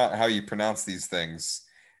 that's how you pronounce these things.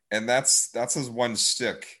 And that's his one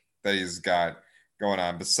shtick that he's got going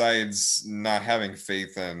on, besides not having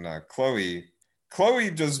faith in Chloe.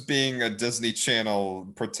 Chloe just being a Disney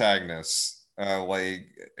Channel protagonist, like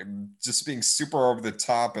just being super over the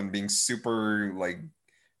top and being super like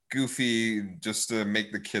goofy just to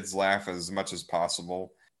make the kids laugh as much as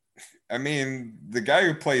possible. I mean, the guy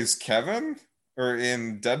who plays Kevin or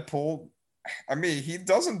in Deadpool, I mean, he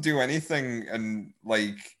doesn't do anything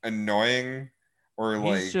like annoying or He's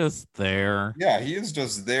like just there. yeah, he is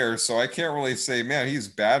just there. So I can't really say, man, he's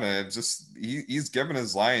bad at it. Just he's giving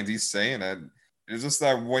his lines, he's saying it. It's just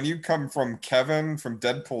that when you come from Kevin from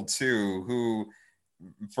Deadpool 2, who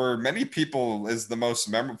for many people is the most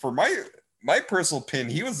memorable for my personal opinion,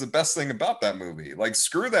 he was the best thing about that movie. Like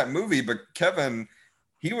screw that movie, but Kevin,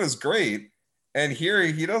 he was great. And here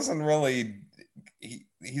he doesn't really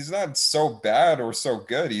he's not so bad or so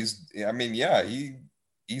good. He's I mean, yeah,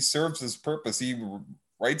 he serves his purpose. He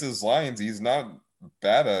writes his lines. He's not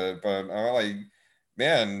bad at it, but I'm like,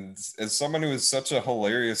 man, as someone who is such a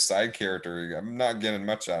hilarious side character, I'm not getting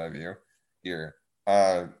much out of you here.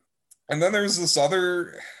 And then there's this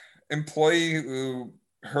other employee who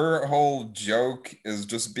her whole joke is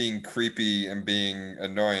just being creepy and being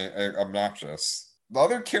annoying, obnoxious. The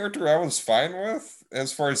other character I was fine with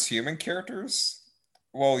as far as human characters.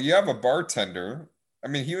 Well, you have a bartender. I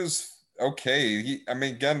mean, he was okay. I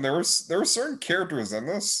mean, again, there were certain characters in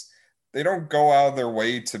this. They don't go out of their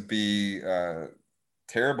way to be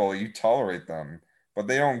terrible. You tolerate them, but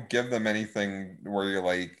they don't give them anything where you're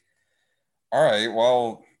like, all right,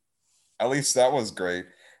 well, at least that was great.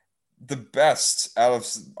 The best out of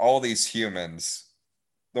all these humans,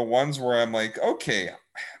 the ones where I'm like, okay,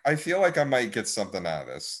 I feel like I might get something out of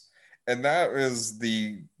this. And that is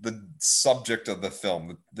the subject of the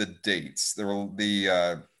film, the dates. There were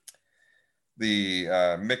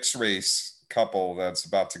the mixed race couple that's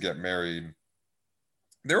about to get married.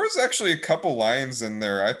 There was actually a couple lines in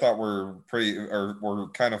there I thought were pretty or were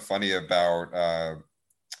kind of funny about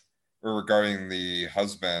regarding the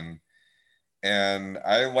husband, and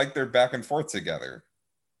I like their back and forth together.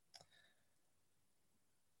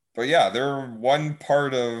 But yeah, they're one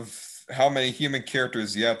part of how many human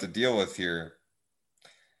characters you have to deal with here,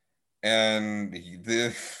 and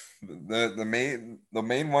the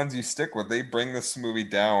main ones you stick with, they bring this movie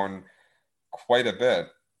down quite a bit.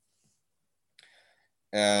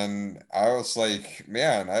 And I was like,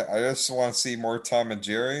 man, I just want to see more Tom and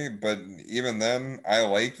Jerry. But even then, I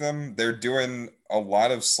like them. They're doing a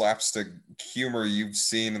lot of slapstick humor you've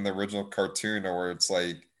seen in the original cartoon, where it's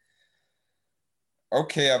like,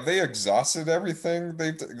 okay, have they exhausted everything?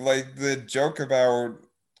 They like the joke about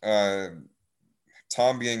uh,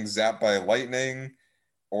 Tom getting zapped by lightning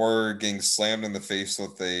or getting slammed in the face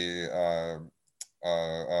with a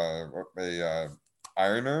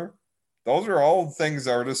ironer. those are all things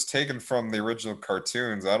that are just taken from the original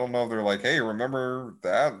cartoons. I don't know if they're like, hey, remember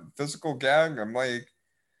that physical gag? I'm like,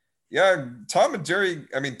 yeah, Tom and Jerry.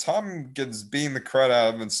 I mean, Tom gets being the crud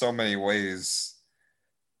out of in so many ways.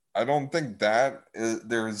 I don't think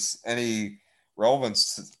there's any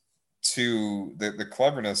relevance to the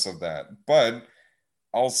cleverness of that. But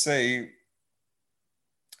I'll say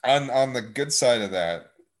on the good side of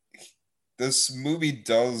that, this movie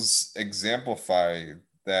does exemplify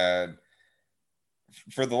that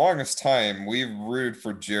for the longest time we've rooted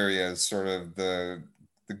for Jerry as sort of the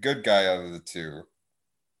good guy out of the two.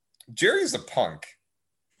 Jerry's a punk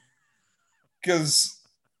because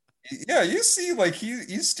yeah, you see like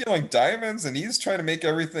he's stealing diamonds and he's trying to make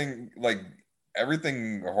everything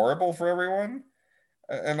horrible for everyone.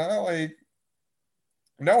 And I like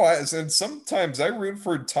no, I said sometimes I root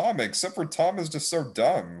for Tom, except for Tom is just so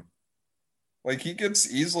dumb. Like he gets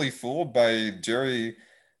easily fooled by Jerry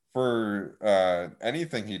for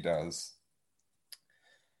anything he does.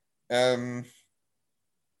 And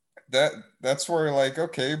that that's where like,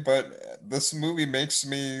 okay, but this movie makes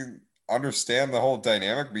me understand the whole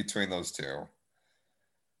dynamic between those two.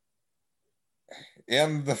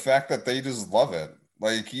 And the fact that they just love it.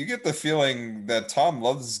 Like you get the feeling that Tom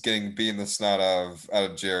loves getting beaten the snot out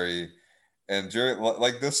of Jerry, and Jerry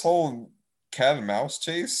like this whole cat and mouse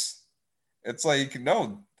chase. It's like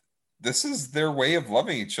no, this is their way of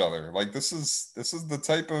loving each other. Like this is the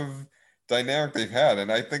type of dynamic they've had,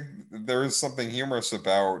 and I think there is something humorous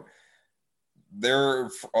about their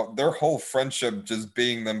whole friendship just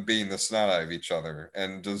being them being the snot out of each other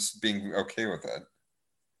and just being okay with it.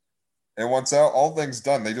 And once all things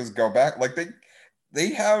done, they just go back. Like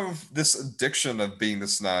they have this addiction of being the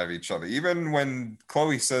snot of each other. Even when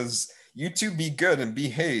Chloe says, "You two be good and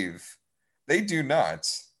behave," they do not.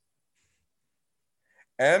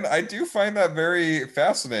 And I do find that very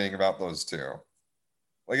fascinating about those two.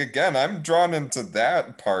 Like again, I'm drawn into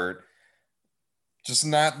that part, just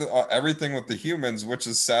not everything with the humans, which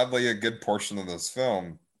is sadly a good portion of this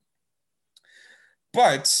film.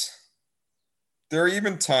 But there are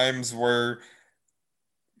even times where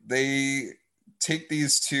they take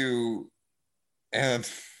these two and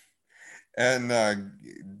and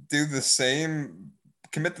do the same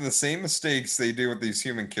commit to the same mistakes they do with these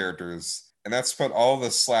human characters, and that's put all the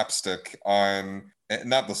slapstick on,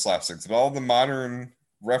 not the slapsticks but all the modern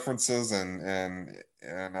references and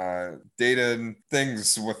dated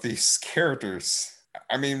things with these characters.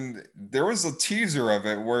 I mean, there was a teaser of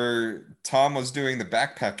it where Tom was doing the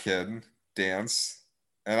backpack kid dance,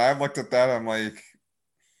 and I looked at that, I'm like,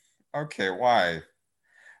 okay, why?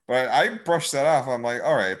 But I brushed that off. I'm like,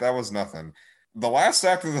 all right, that was nothing. The last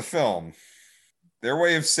act of the film, their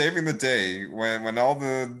way of saving the day when all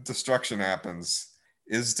the destruction happens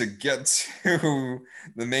is to get to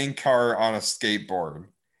the main car on a skateboard.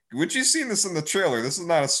 Which you've seen this in the trailer. This is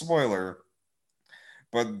not a spoiler.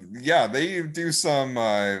 But yeah, they do some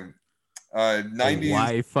A 90s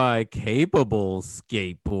Wi-Fi capable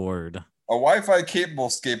skateboard. a Wi-Fi capable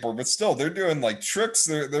skateboard, but still they're doing like tricks.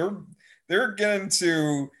 They're getting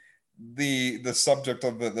to the subject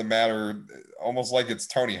of the matter almost like it's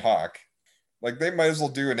Tony Hawk. Like they might as well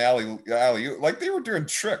do an alley like they were doing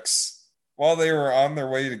tricks while they were on their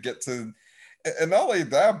way to get to, and not only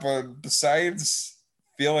that, but besides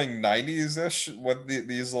feeling 90s ish with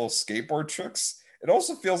these little skateboard tricks, it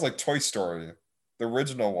also feels like Toy Story, the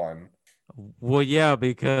original one. Well, yeah,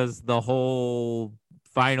 because the whole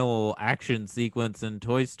final action sequence in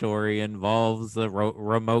Toy Story involves a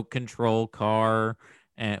remote control car,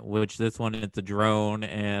 and which this one it's a drone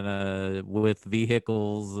and with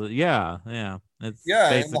vehicles. Yeah, yeah, it's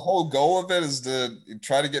Yeah, and the basic. whole goal of it is to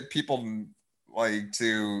try to get people like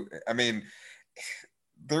to. I mean,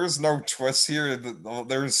 there's no twist here.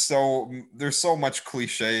 There's so much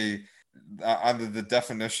cliche under the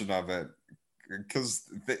definition of it because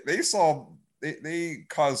they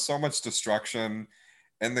cause so much destruction,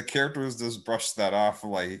 and the characters just brush that off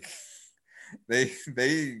like they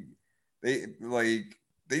they like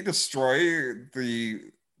they destroy the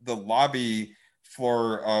lobby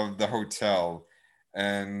floor of the hotel,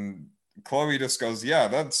 and Chloe just goes, "Yeah,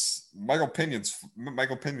 that's Michael Pinion's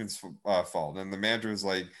fault," and the manager is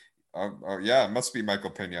like, oh, yeah, it must be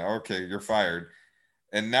Michael Pinion. Okay, you're fired,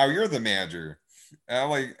 and now you're the manager." And I'm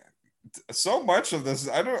like, so much of this,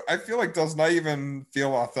 I feel like does not even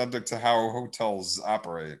feel authentic to how hotels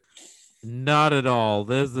operate. Not at all.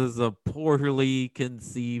 This is a poorly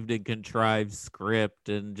conceived and contrived script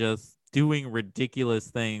and just doing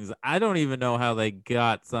ridiculous things. I don't even know how they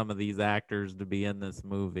got some of these actors to be in this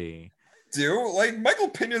movie. Do like Michael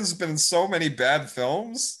Pinion's been in so many bad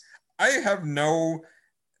films. I have no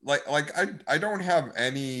I don't have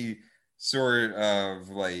any sort of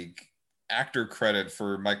like actor credit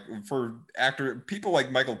for actor people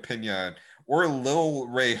like Michael Pena or Lil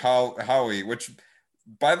Ray Howie, which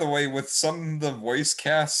by the way, with some of the voice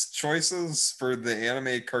cast choices for the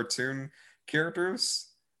anime cartoon characters,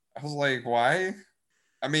 I was like, why?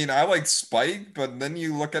 I mean, I like Spike, but then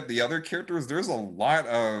you look at the other characters, there's a lot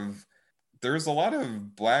of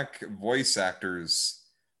black voice actors,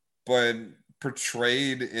 but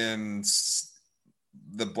portrayed in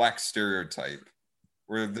the black stereotype,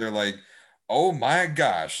 where they're like, "Oh my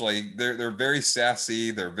gosh!" Like they're very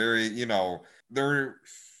sassy. They're very, they're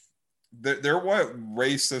they're what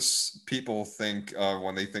racist people think of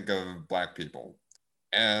when they think of black people,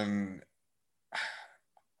 and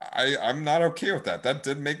I'm not okay with that. That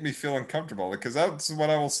did make me feel uncomfortable because that's what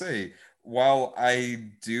I will say. While I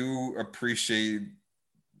do appreciate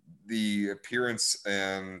the appearance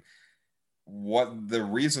and what the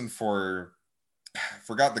reason for,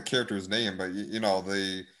 forgot the character's name, but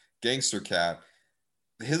the gangster cat,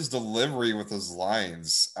 his delivery with his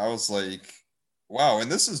lines, I was like, wow.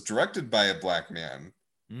 And this is directed by a black man,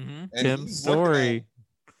 and Tim he's looking at, Story.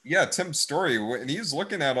 yeah, Tim Story, and he's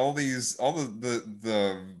looking at all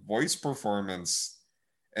the voice performance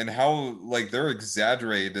and how like they're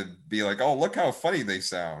exaggerated, be like, oh, look how funny they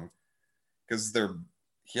sound, because they're,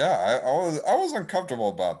 yeah, I was uncomfortable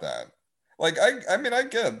about that. Like I mean, I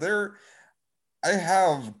get there. I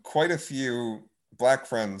have quite a few black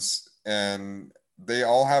friends, and they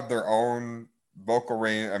all have their own vocal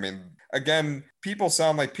range. I mean, again, people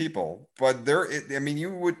sound like people, but I mean,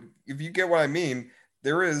 you would, if you get what I mean,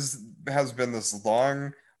 there has been this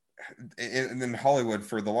long in Hollywood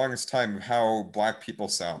for the longest time of how black people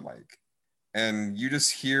sound like, and you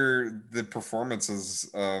just hear the performances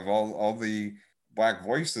of all the black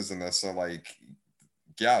voices in this. So like,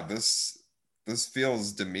 yeah, this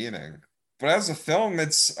feels demeaning. But as a film,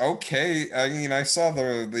 it's okay. I mean, I saw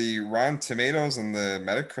the Rotten Tomatoes and the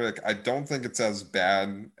Metacritic. I don't think it's as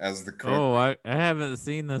bad as the critic. Oh, I haven't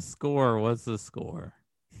seen the score. What's the score?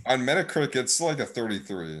 On Metacritic, it's like a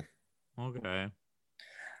 33. Okay.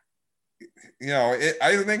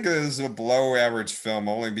 I think it is a below average film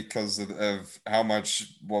only because of how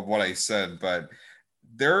much, well, what I said. But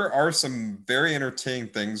there are some very entertaining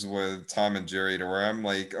things with Tom and Jerry to where I'm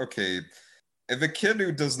like, okay, if a kid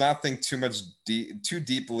who does not think too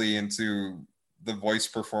deeply into the voice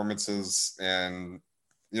performances, and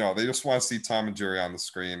they just want to see Tom and Jerry on the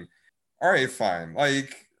screen, all right, fine.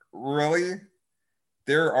 Like, really,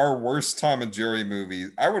 there are worse Tom and Jerry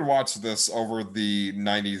movies. I would watch this over the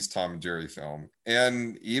 90s Tom and Jerry film,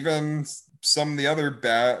 and even some of the other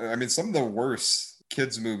bad, I mean, some of the worst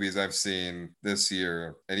kids movies I've seen this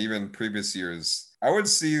year and even previous years. I would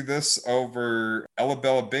see this over Ella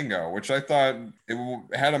Bella Bingo, which I thought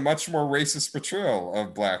had a much more racist portrayal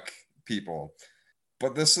of black people.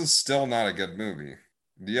 But this is still not a good movie.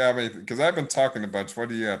 Do you have anything? Because I've been talking a bunch. What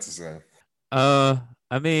do you have to say? Uh,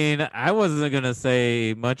 I mean, I wasn't gonna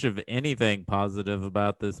say much of anything positive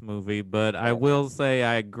about this movie, but I Oh, will say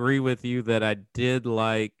I agree with you that I did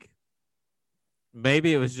like.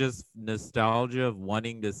 Maybe it was just nostalgia of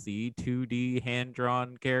wanting to see 2D hand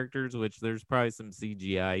drawn characters, which there's probably some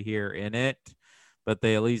CGI here in it, but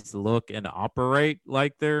they at least look and operate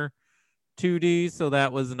like they're 2D, so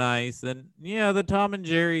that was nice. And yeah, the Tom and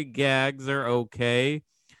Jerry gags are okay,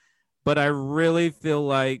 but I really feel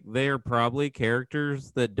like they're probably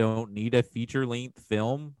characters that don't need a feature length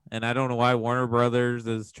film. And I don't know why Warner Brothers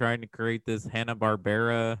is trying to create this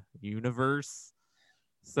Hanna-Barbera universe,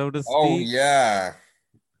 so to oh speak. yeah,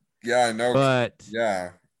 yeah, I know. But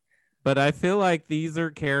Yeah, I feel like these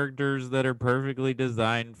are characters that are perfectly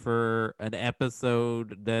designed for an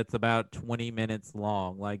episode that's about 20 minutes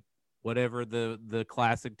long, like whatever the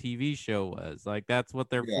classic TV show was. Like that's what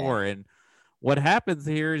they're yeah. for. And what happens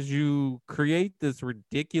here is you create this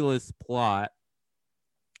ridiculous plot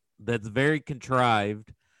that's very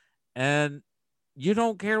contrived, and you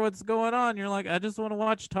don't care what's going on. You're like, I just want to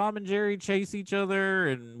watch Tom and Jerry chase each other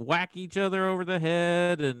and whack each other over the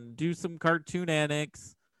head and do some cartoon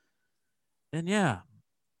antics. And yeah,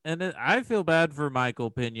 and I feel bad for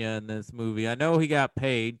Michael Pena in this movie. I know he got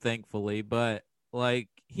paid, thankfully, but like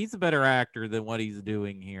he's a better actor than what he's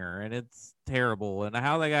doing here, and it's terrible. And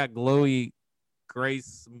how they got Chloe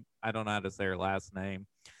Grace, I don't know how to say her last name,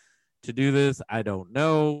 to do this, I don't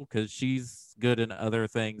know, because she's good in other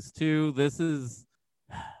things too. This is,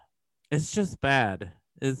 it's just bad.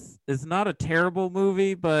 It's not a terrible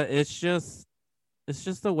movie, but it's just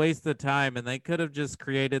a waste of time, and they could have just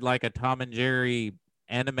created like a Tom and Jerry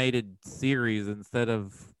animated series instead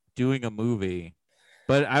of doing a movie.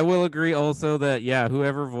 But I will agree also that yeah,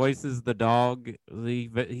 whoever voices the dog,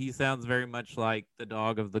 he sounds very much like the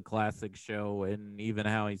dog of the classic show, and even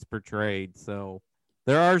how he's portrayed. So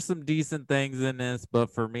there are some decent things in this,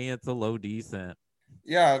 but for me, it's a low decent.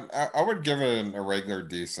 Yeah, I would give it a regular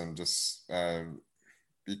decent, just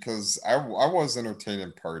because I was entertained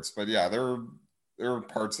in parts, but yeah, there were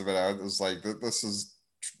parts of it I was like,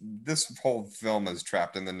 this whole film is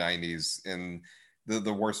trapped in the '90s, in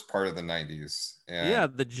the worst part of the '90s, Yeah,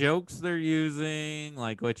 and the jokes they're using,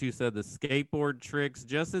 like what you said, the skateboard tricks,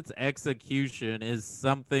 just its execution is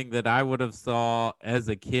something that I would have saw as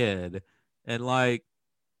a kid, and like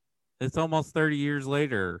it's almost 30 years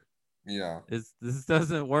later. yeah, This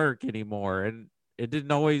doesn't work anymore, and it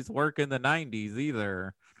didn't always work in the 90s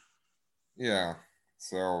either. yeah.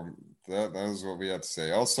 So that is what we had to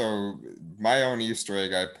say. Also, my own Easter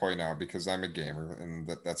egg I point out because I'm a gamer, and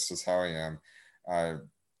that's just how I am. Uh,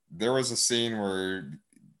 there was a scene where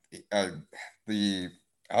uh, the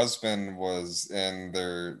husband was in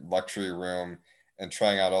their luxury room and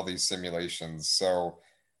trying out all these simulations. So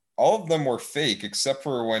all of them were fake except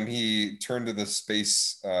for when he turned to the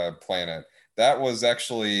space planet. That was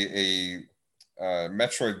actually a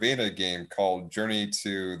Metroidvania game called Journey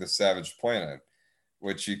to the Savage Planet,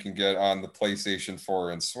 which you can get on the PlayStation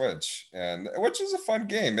 4 and Switch, and which is a fun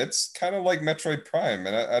game. It's kind of like Metroid Prime,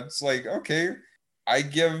 and it's like, okay, I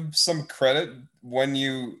give some credit when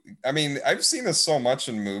you. I mean, I've seen this so much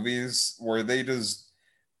in movies where they just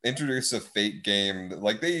introduce a fake game,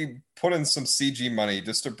 like they put in some CG money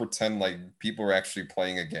just to pretend like people are actually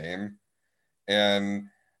playing a game, and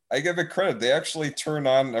I give it credit. They actually turn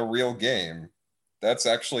on a real game. That's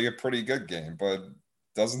actually a pretty good game, but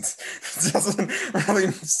doesn't doesn't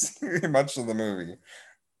really see much of the movie.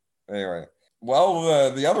 Anyway,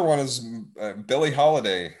 well, the other one is Billie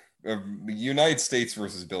Holiday, the United States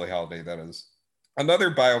versus Billie Holiday. That is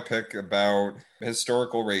another biopic about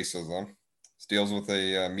historical racism. This deals with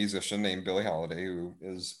a musician named Billie Holiday who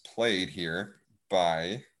is played here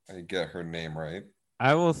by, I get her name right.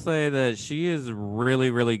 I will say that she is really,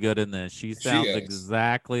 really good in this. She She sounds is.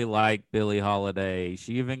 exactly like Billie Holiday.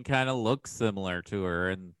 She even kind of looks similar to her,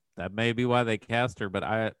 and that may be why they cast her.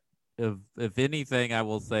 But if anything, I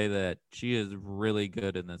will say that she is really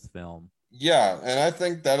good in this film. Yeah, and I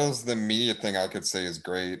think that is the immediate thing I could say is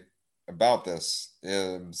great about this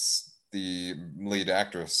is the lead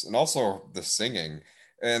actress and also the singing.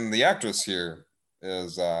 And the actress here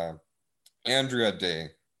is Andrea Day,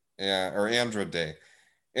 or Andra Day.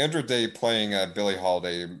 Andra Day playing Billie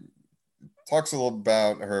Holiday talks a little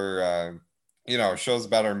about her, shows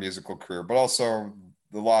about her musical career, but also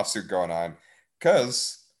the lawsuit going on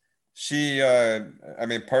because she, I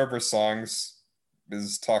mean, part of her songs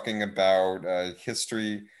is talking about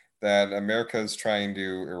history that America is trying to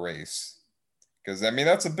erase. Because I mean,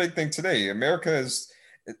 that's a big thing today. America is.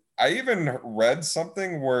 I even read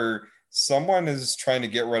something where someone is trying to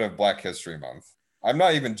get rid of Black History Month. I'm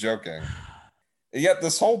not even joking. Yet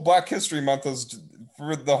this whole Black History Month is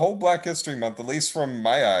for the whole Black History Month, at least from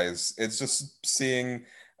my eyes, it's just seeing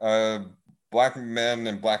uh, black men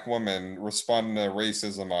and black women responding to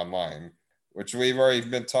racism online, which we've already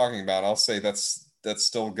been talking about. I'll say that's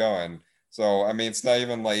still going. So I mean, it's not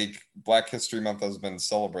even like Black History Month has been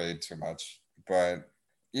celebrated too much, but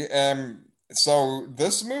yeah. So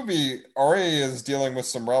this movie already is dealing with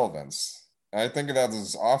some relevance. I think that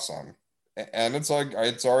is awesome, and it's like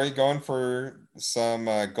it's already going for some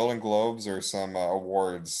Golden Globes or some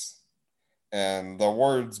awards, and the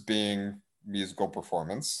awards being musical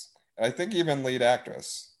performance. And I think even lead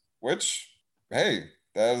actress, which hey,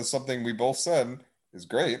 that is something we both said is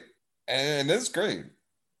great, and it is great.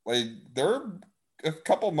 Like there are a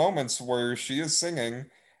couple moments where she is singing,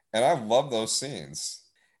 and I love those scenes.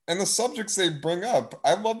 And the subjects they bring up,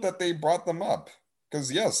 I love that they brought them up.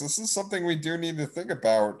 Because yes, this is something we do need to think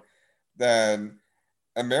about, that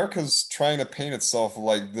America's trying to paint itself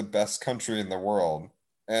like the best country in the world,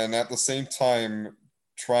 and at the same time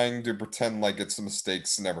trying to pretend like its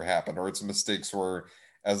mistakes never happened or its mistakes were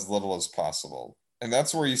as little as possible. And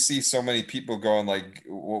that's where you see so many people going like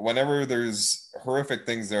whenever there's horrific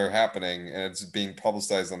things that are happening and it's being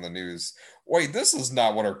publicized on the news, wait, this is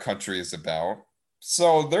not what our country is about.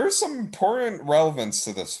 So there's some important relevance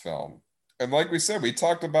to this film. And like we said, we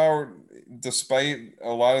talked about, despite a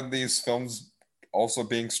lot of these films also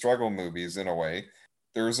being struggle movies in a way,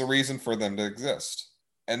 there's a reason for them to exist.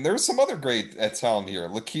 And there's some other great talent here.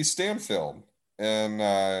 Lakeith Stanfield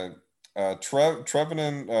and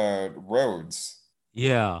Trevenant Rhodes.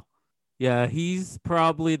 Yeah. Yeah, he's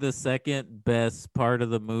probably the second best part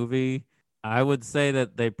of the movie. I would say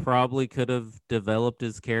that they probably could have developed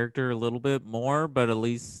his character a little bit more, but at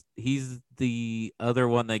least he's the other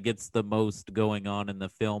one that gets the most going on in the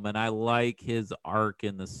film, and I like his arc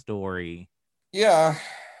in the story. Yeah,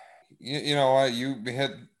 you know what? You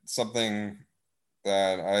hit something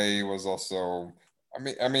that I was also,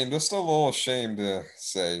 I mean, just a little ashamed to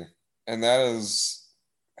say, and that is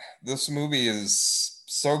this movie is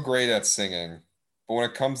so great at singing, but when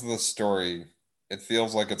it comes to the story, it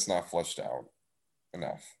feels like it's not fleshed out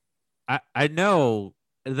enough. I know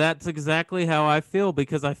that's exactly how I feel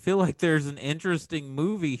because I feel like there's an interesting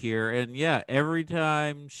movie here, and yeah, every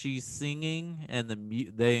time she's singing and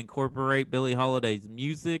they incorporate Billie Holiday's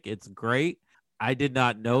music, it's great. I did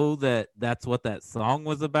not know that that's what that song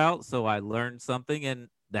was about, so I learned something, and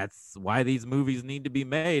that's why these movies need to be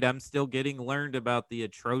made. I'm still getting learned about the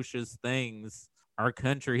atrocious things our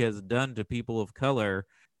country has done to people of color,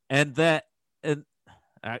 and that and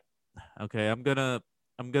I, okay, I'm gonna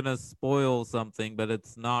spoil something, but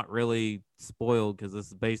it's not really spoiled because this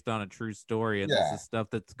is based on a true story, and this Yeah, is stuff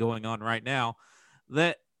that's going on right now.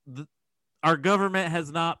 That th- our government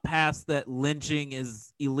has not passed that lynching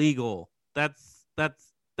is illegal. That's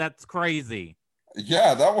crazy.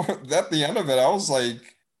 yeah, that was at the end of it. I was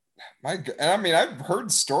like, and I mean, I've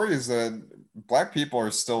heard stories that black people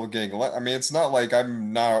are still getting. I mean, it's not like I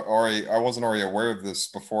wasn't already aware of this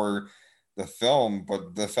before the film,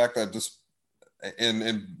 but the fact that just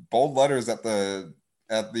in bold letters at the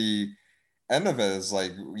end of it is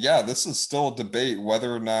like, yeah, this is still a debate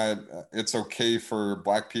whether or not it's okay for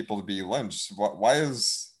black people to be lynched. Why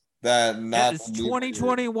is that Yeah, not it's immediately?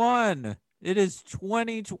 2021. It is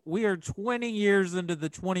 20. We are 20 years into the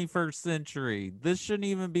 21st century. This shouldn't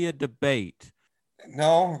even be a debate.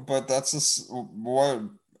 No, but that's just what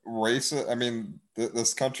race. I mean,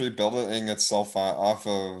 this country building itself off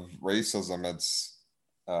of racism. It's,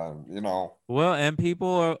 you know, Well, and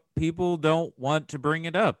people don't want to bring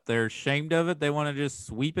it up. They're ashamed of it. They want to just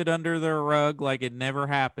sweep it under their rug like it never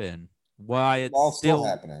happened. all still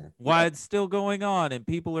happening. Why Yeah, it's still going on and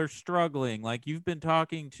people are struggling. Like you've been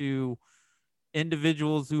talking to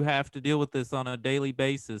individuals who have to deal with this on a daily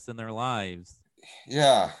basis in their lives.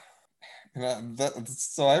 yeah. And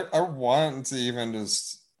so I want to even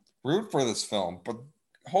just root for this film, but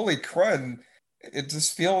holy crud, it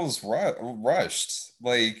just feels rushed.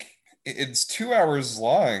 Like it's 2 hours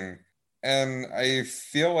long, and I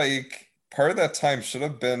feel like part of that time should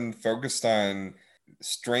have been focused on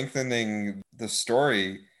strengthening the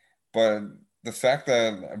story, but the fact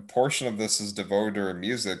that a portion of this is devoted to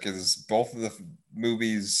music is both of the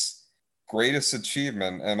movie's greatest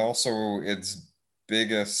achievement and also its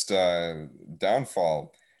biggest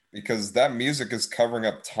downfall because that music is covering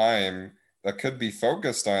up time that could be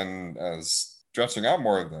focused on stretching out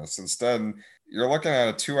more of this. Instead, you're looking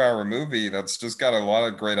at a 2 hour movie that's just got a lot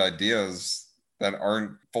of great ideas that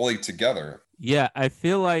aren't fully together. Yeah, I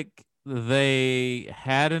feel like they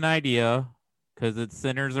had an idea because it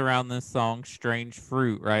centers around this song, Strange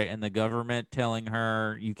Fruit, right? And the government telling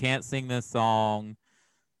her, you can't sing this song.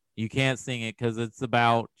 You can't sing it because it's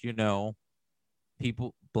about,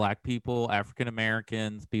 people, black people, African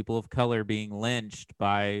Americans, people of color being lynched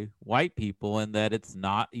by white people, and that it's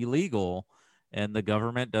not illegal. And the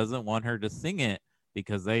government doesn't want her to sing it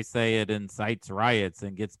because they say it incites riots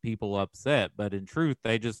and gets people upset. But in truth,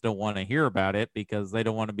 they just don't want to hear about it because they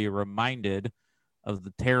don't want to be reminded of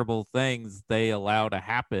the terrible things they allow to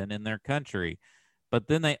happen in their country. But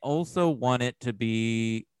then they also want it to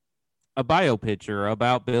be a bio picture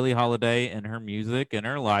about Billie Holiday and her music and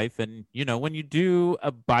her life. And, when you do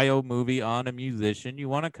a bio movie on a musician, you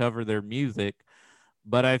want to cover their music.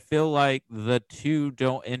 But I feel like the two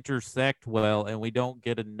don't intersect well, and we don't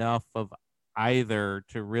get enough of either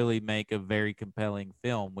to really make a very compelling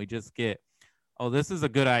film. We just get, oh, this is a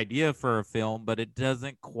good idea for a film, but it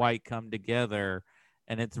doesn't quite come together.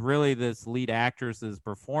 And it's really this lead actress's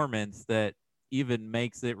performance that even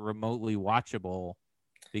makes it remotely watchable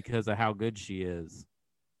because of how good she is.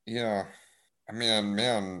 Yeah, I mean,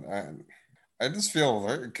 man, I just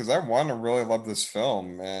feel because I want to really love this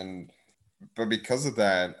film, and but because of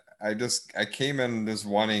that, I came in just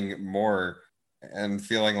wanting more and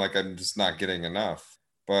feeling like I'm just not getting enough.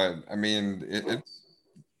 But I mean, it's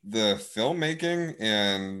the filmmaking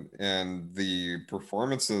and the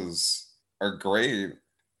performances are great.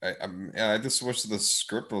 And I just wish the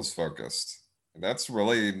script was focused. That's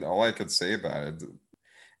really all I could say about it.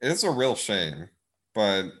 It's a real shame,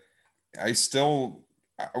 but I still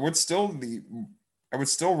I would still be I would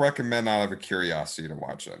still recommend out of a curiosity to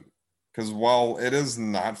watch it. Because while it is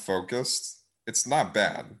not focused, it's not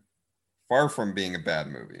bad. Far from being a bad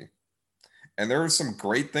movie. And there are some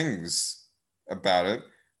great things about it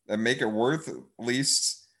that make it worth at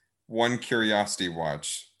least one curiosity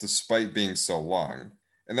watch, despite being so long.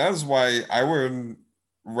 And that is why I would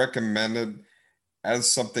recommend it as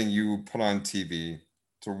something you put on TV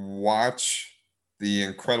to watch the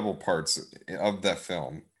incredible parts of that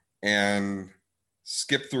film and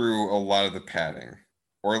skip through a lot of the padding,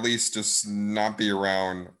 or at least just not be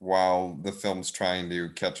around while the film's trying to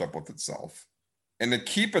catch up with itself. And to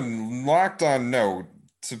keep a locked on note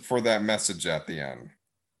for that message at the end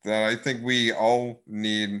that I think we all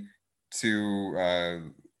need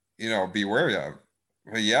to, be wary of.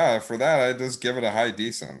 But yeah, for that, I just give it a high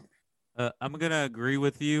decent. I'm gonna agree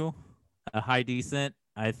with you. A high decent.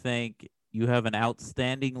 I think you have an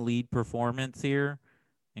outstanding lead performance here.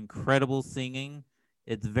 Incredible singing.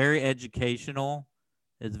 It's very educational.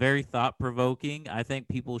 It's very thought provoking. I think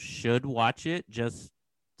people should watch it just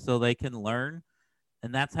so they can learn.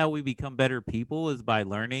 And that's how we become better people, is by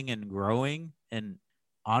learning and growing. And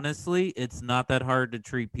honestly, it's not that hard to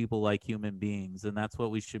treat people like human beings, and that's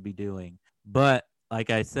what we should be doing. But like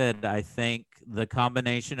I said, I think the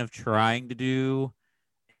combination of trying to do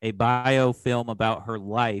a biofilm about her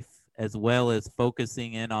life as well as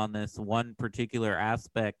focusing in on this one particular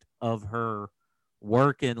aspect of her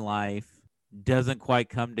work in life doesn't quite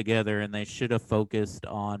come together, and they should have focused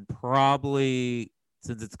on, probably,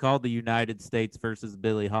 since it's called the United States versus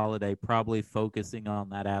Billie Holiday, probably focusing on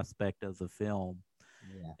that aspect of the film.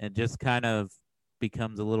 Yeah. And just kind of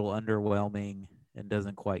becomes a little underwhelming and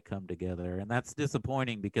doesn't quite come together. And that's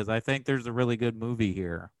disappointing because I think there's a really good movie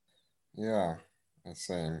here. Yeah,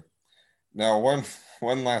 same. Now, one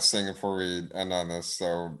last thing before we end on this.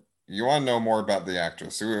 So, you want to know more about the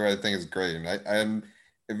actress, who I think is great, and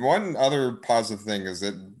one other positive thing is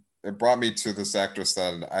that it brought me to this actress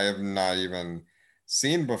that I have not even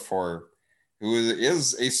seen before, who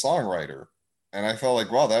is a songwriter, and I felt like,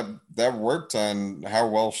 wow, that worked on how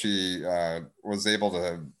well she was able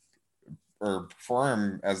to or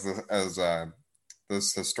perform as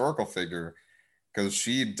this historical figure, because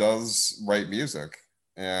she does write music,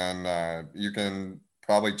 and you can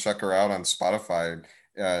probably check her out on Spotify,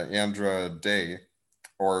 Andra Day,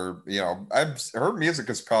 or her music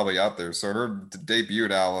is probably out there. So her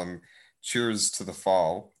debut album, Cheers to the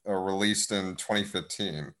Fall, released in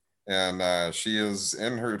 2015, and she is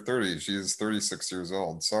in her 30s. She is 36 years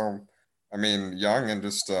old. So I mean, young, and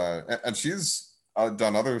just and she's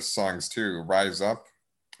done other songs too. Rise Up,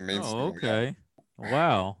 main Oh, song, yeah. okay.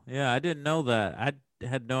 Wow. Yeah, I didn't know that. I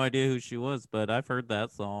had no idea who she was, but I've heard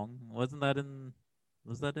that song. Wasn't that in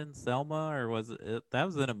Was that in Selma, or was that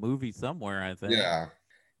was in a movie somewhere, I think. Yeah.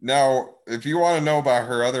 Now, if you want to know about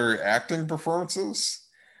her other acting performances,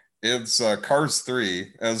 it's Cars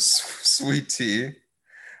 3 as Sweet Tea.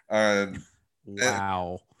 Uh, and-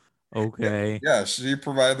 Wow. yeah, Okay. yeah, she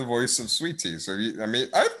provided the voice of Sweet Tea. So, I mean,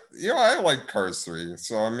 I like Cars 3.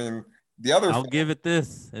 So, I mean, the other I'll film, give it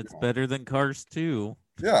this. It's better than Cars 2.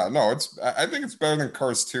 yeah, no, I think it's better than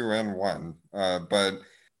Cars 2 and 1. But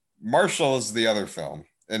Marshall is the other film,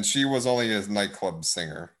 and she was only a nightclub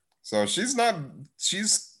singer. So she's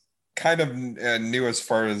kind of new as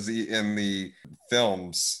far as in the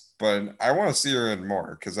films, but I want to see her in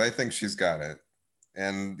more because I think she's got it.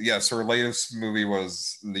 And yes, her latest movie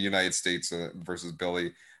was the United States versus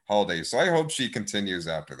Billie Holiday. So I hope she continues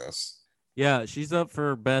after this. Yeah, she's up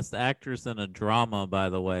for Best Actress in a Drama, by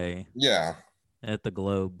the way, Yeah, at the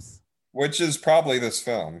Globes. which is probably this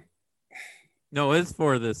film. No, it's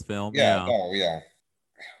for this film. Yeah, Yeah. no, yeah.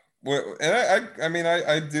 Well, and I mean,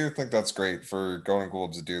 I do think that's great for Golden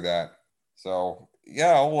Globes to do that. So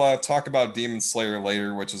yeah, I'll talk about Demon Slayer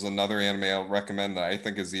later, which is another anime I'll recommend that I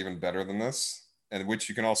think is even better than this, and which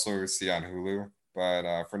you can also see on Hulu.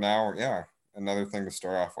 But for now, yeah, another thing to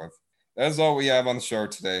start off with. That is all we have on the show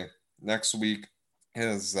today. Next week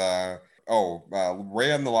is Raya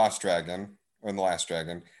and the Lost Dragon, or the Last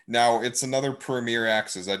Dragon. Now it's another premiere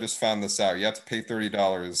access. I just found this out. You have to pay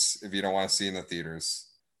 $30 if you don't want to see it in the theaters.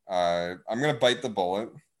 I'm gonna bite the bullet,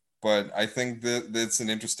 but I think that it's an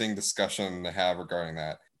interesting discussion to have regarding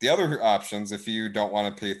that. The other options, if you don't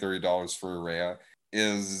want to pay $30 for Raya,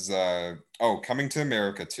 is Coming to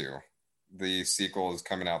America 2. The sequel is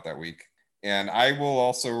coming out that week, and I will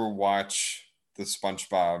also watch the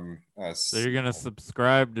SpongeBob. So you're gonna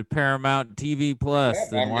subscribe to Paramount TV Plus Yeah,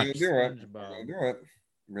 and I'm gonna watch do it. I'm SpongeBob. gonna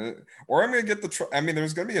do it. Or I'm gonna get the. I mean,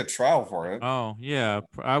 there's gonna be a trial for it. Oh yeah,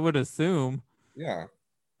 I would assume. Yeah,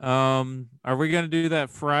 Are we gonna do that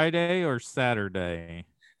Friday or Saturday?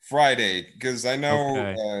 Friday, because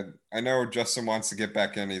Okay. I know Justin wants to get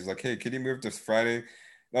back in. He's like, hey, could you move to Friday?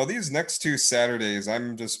 Now these next two Saturdays,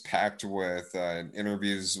 I'm just packed with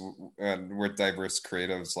interviews with diverse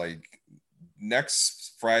creatives like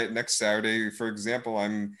next Friday, next Saturday, for example,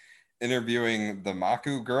 I'm interviewing the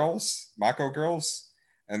Mako Girls,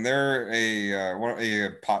 and they're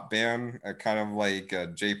a pop band, kind of like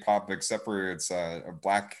J-pop, except for it's a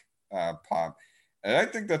black pop, and I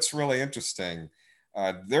think that's really interesting.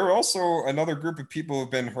 They're also another group of people who've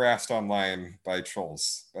been harassed online by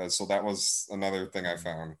trolls, so that was another thing I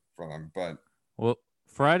found for them. But Well,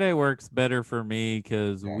 Friday works better for me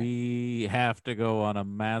because yeah, we have to go on a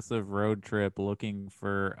massive road trip looking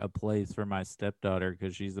for a place for my stepdaughter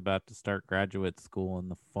because she's about to start graduate school in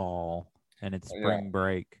the fall and it's yeah, spring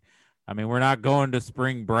break. I mean, we're not going to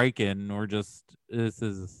spring breaking. We're just this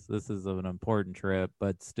is an important trip,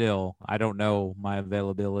 but still, I don't know my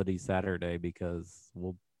availability Saturday because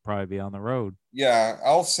we'll probably be on the road. yeah.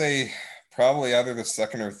 I'll say probably either the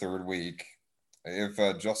second or third week.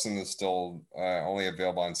 If Justin is still only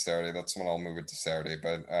available on Saturday, that's when I'll move it to Saturday.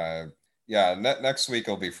 But yeah, next week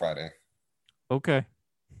will be Friday. Okay.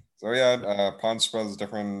 So yeah, Pawn Spread's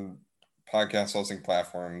different podcast hosting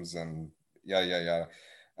platforms, and yeah.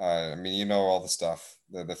 I mean, you know all the stuff,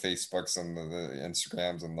 the Facebooks and the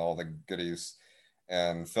Instagrams and all the goodies,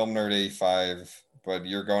 and Film Nerd 85. But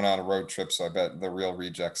you're going on a road trip, so I bet the Real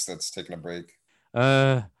Rejects that's taking a break.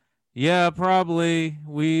 Uh yeah, probably.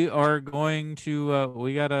 We are going to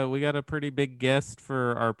we got a pretty big guest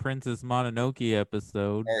for our Princess Mononoke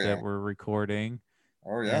episode Oh that yeah, we're recording.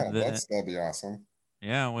 oh yeah, And then that'll be awesome.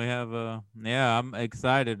 yeah, we have yeah, I'm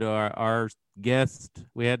excited. Our guest,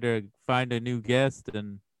 we had to find a new guest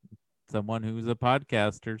and someone who's a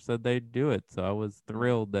podcaster said they'd do it. So I was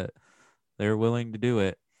thrilled that they're willing to do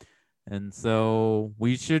it. And so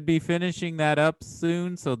we should be finishing that up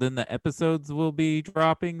soon. So then the episodes will be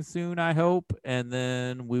dropping soon, I hope. And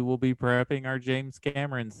then we will be prepping our James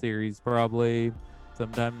Cameron series probably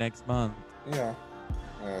sometime next month. Yeah.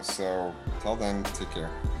 So till then, take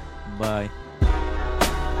care. Bye.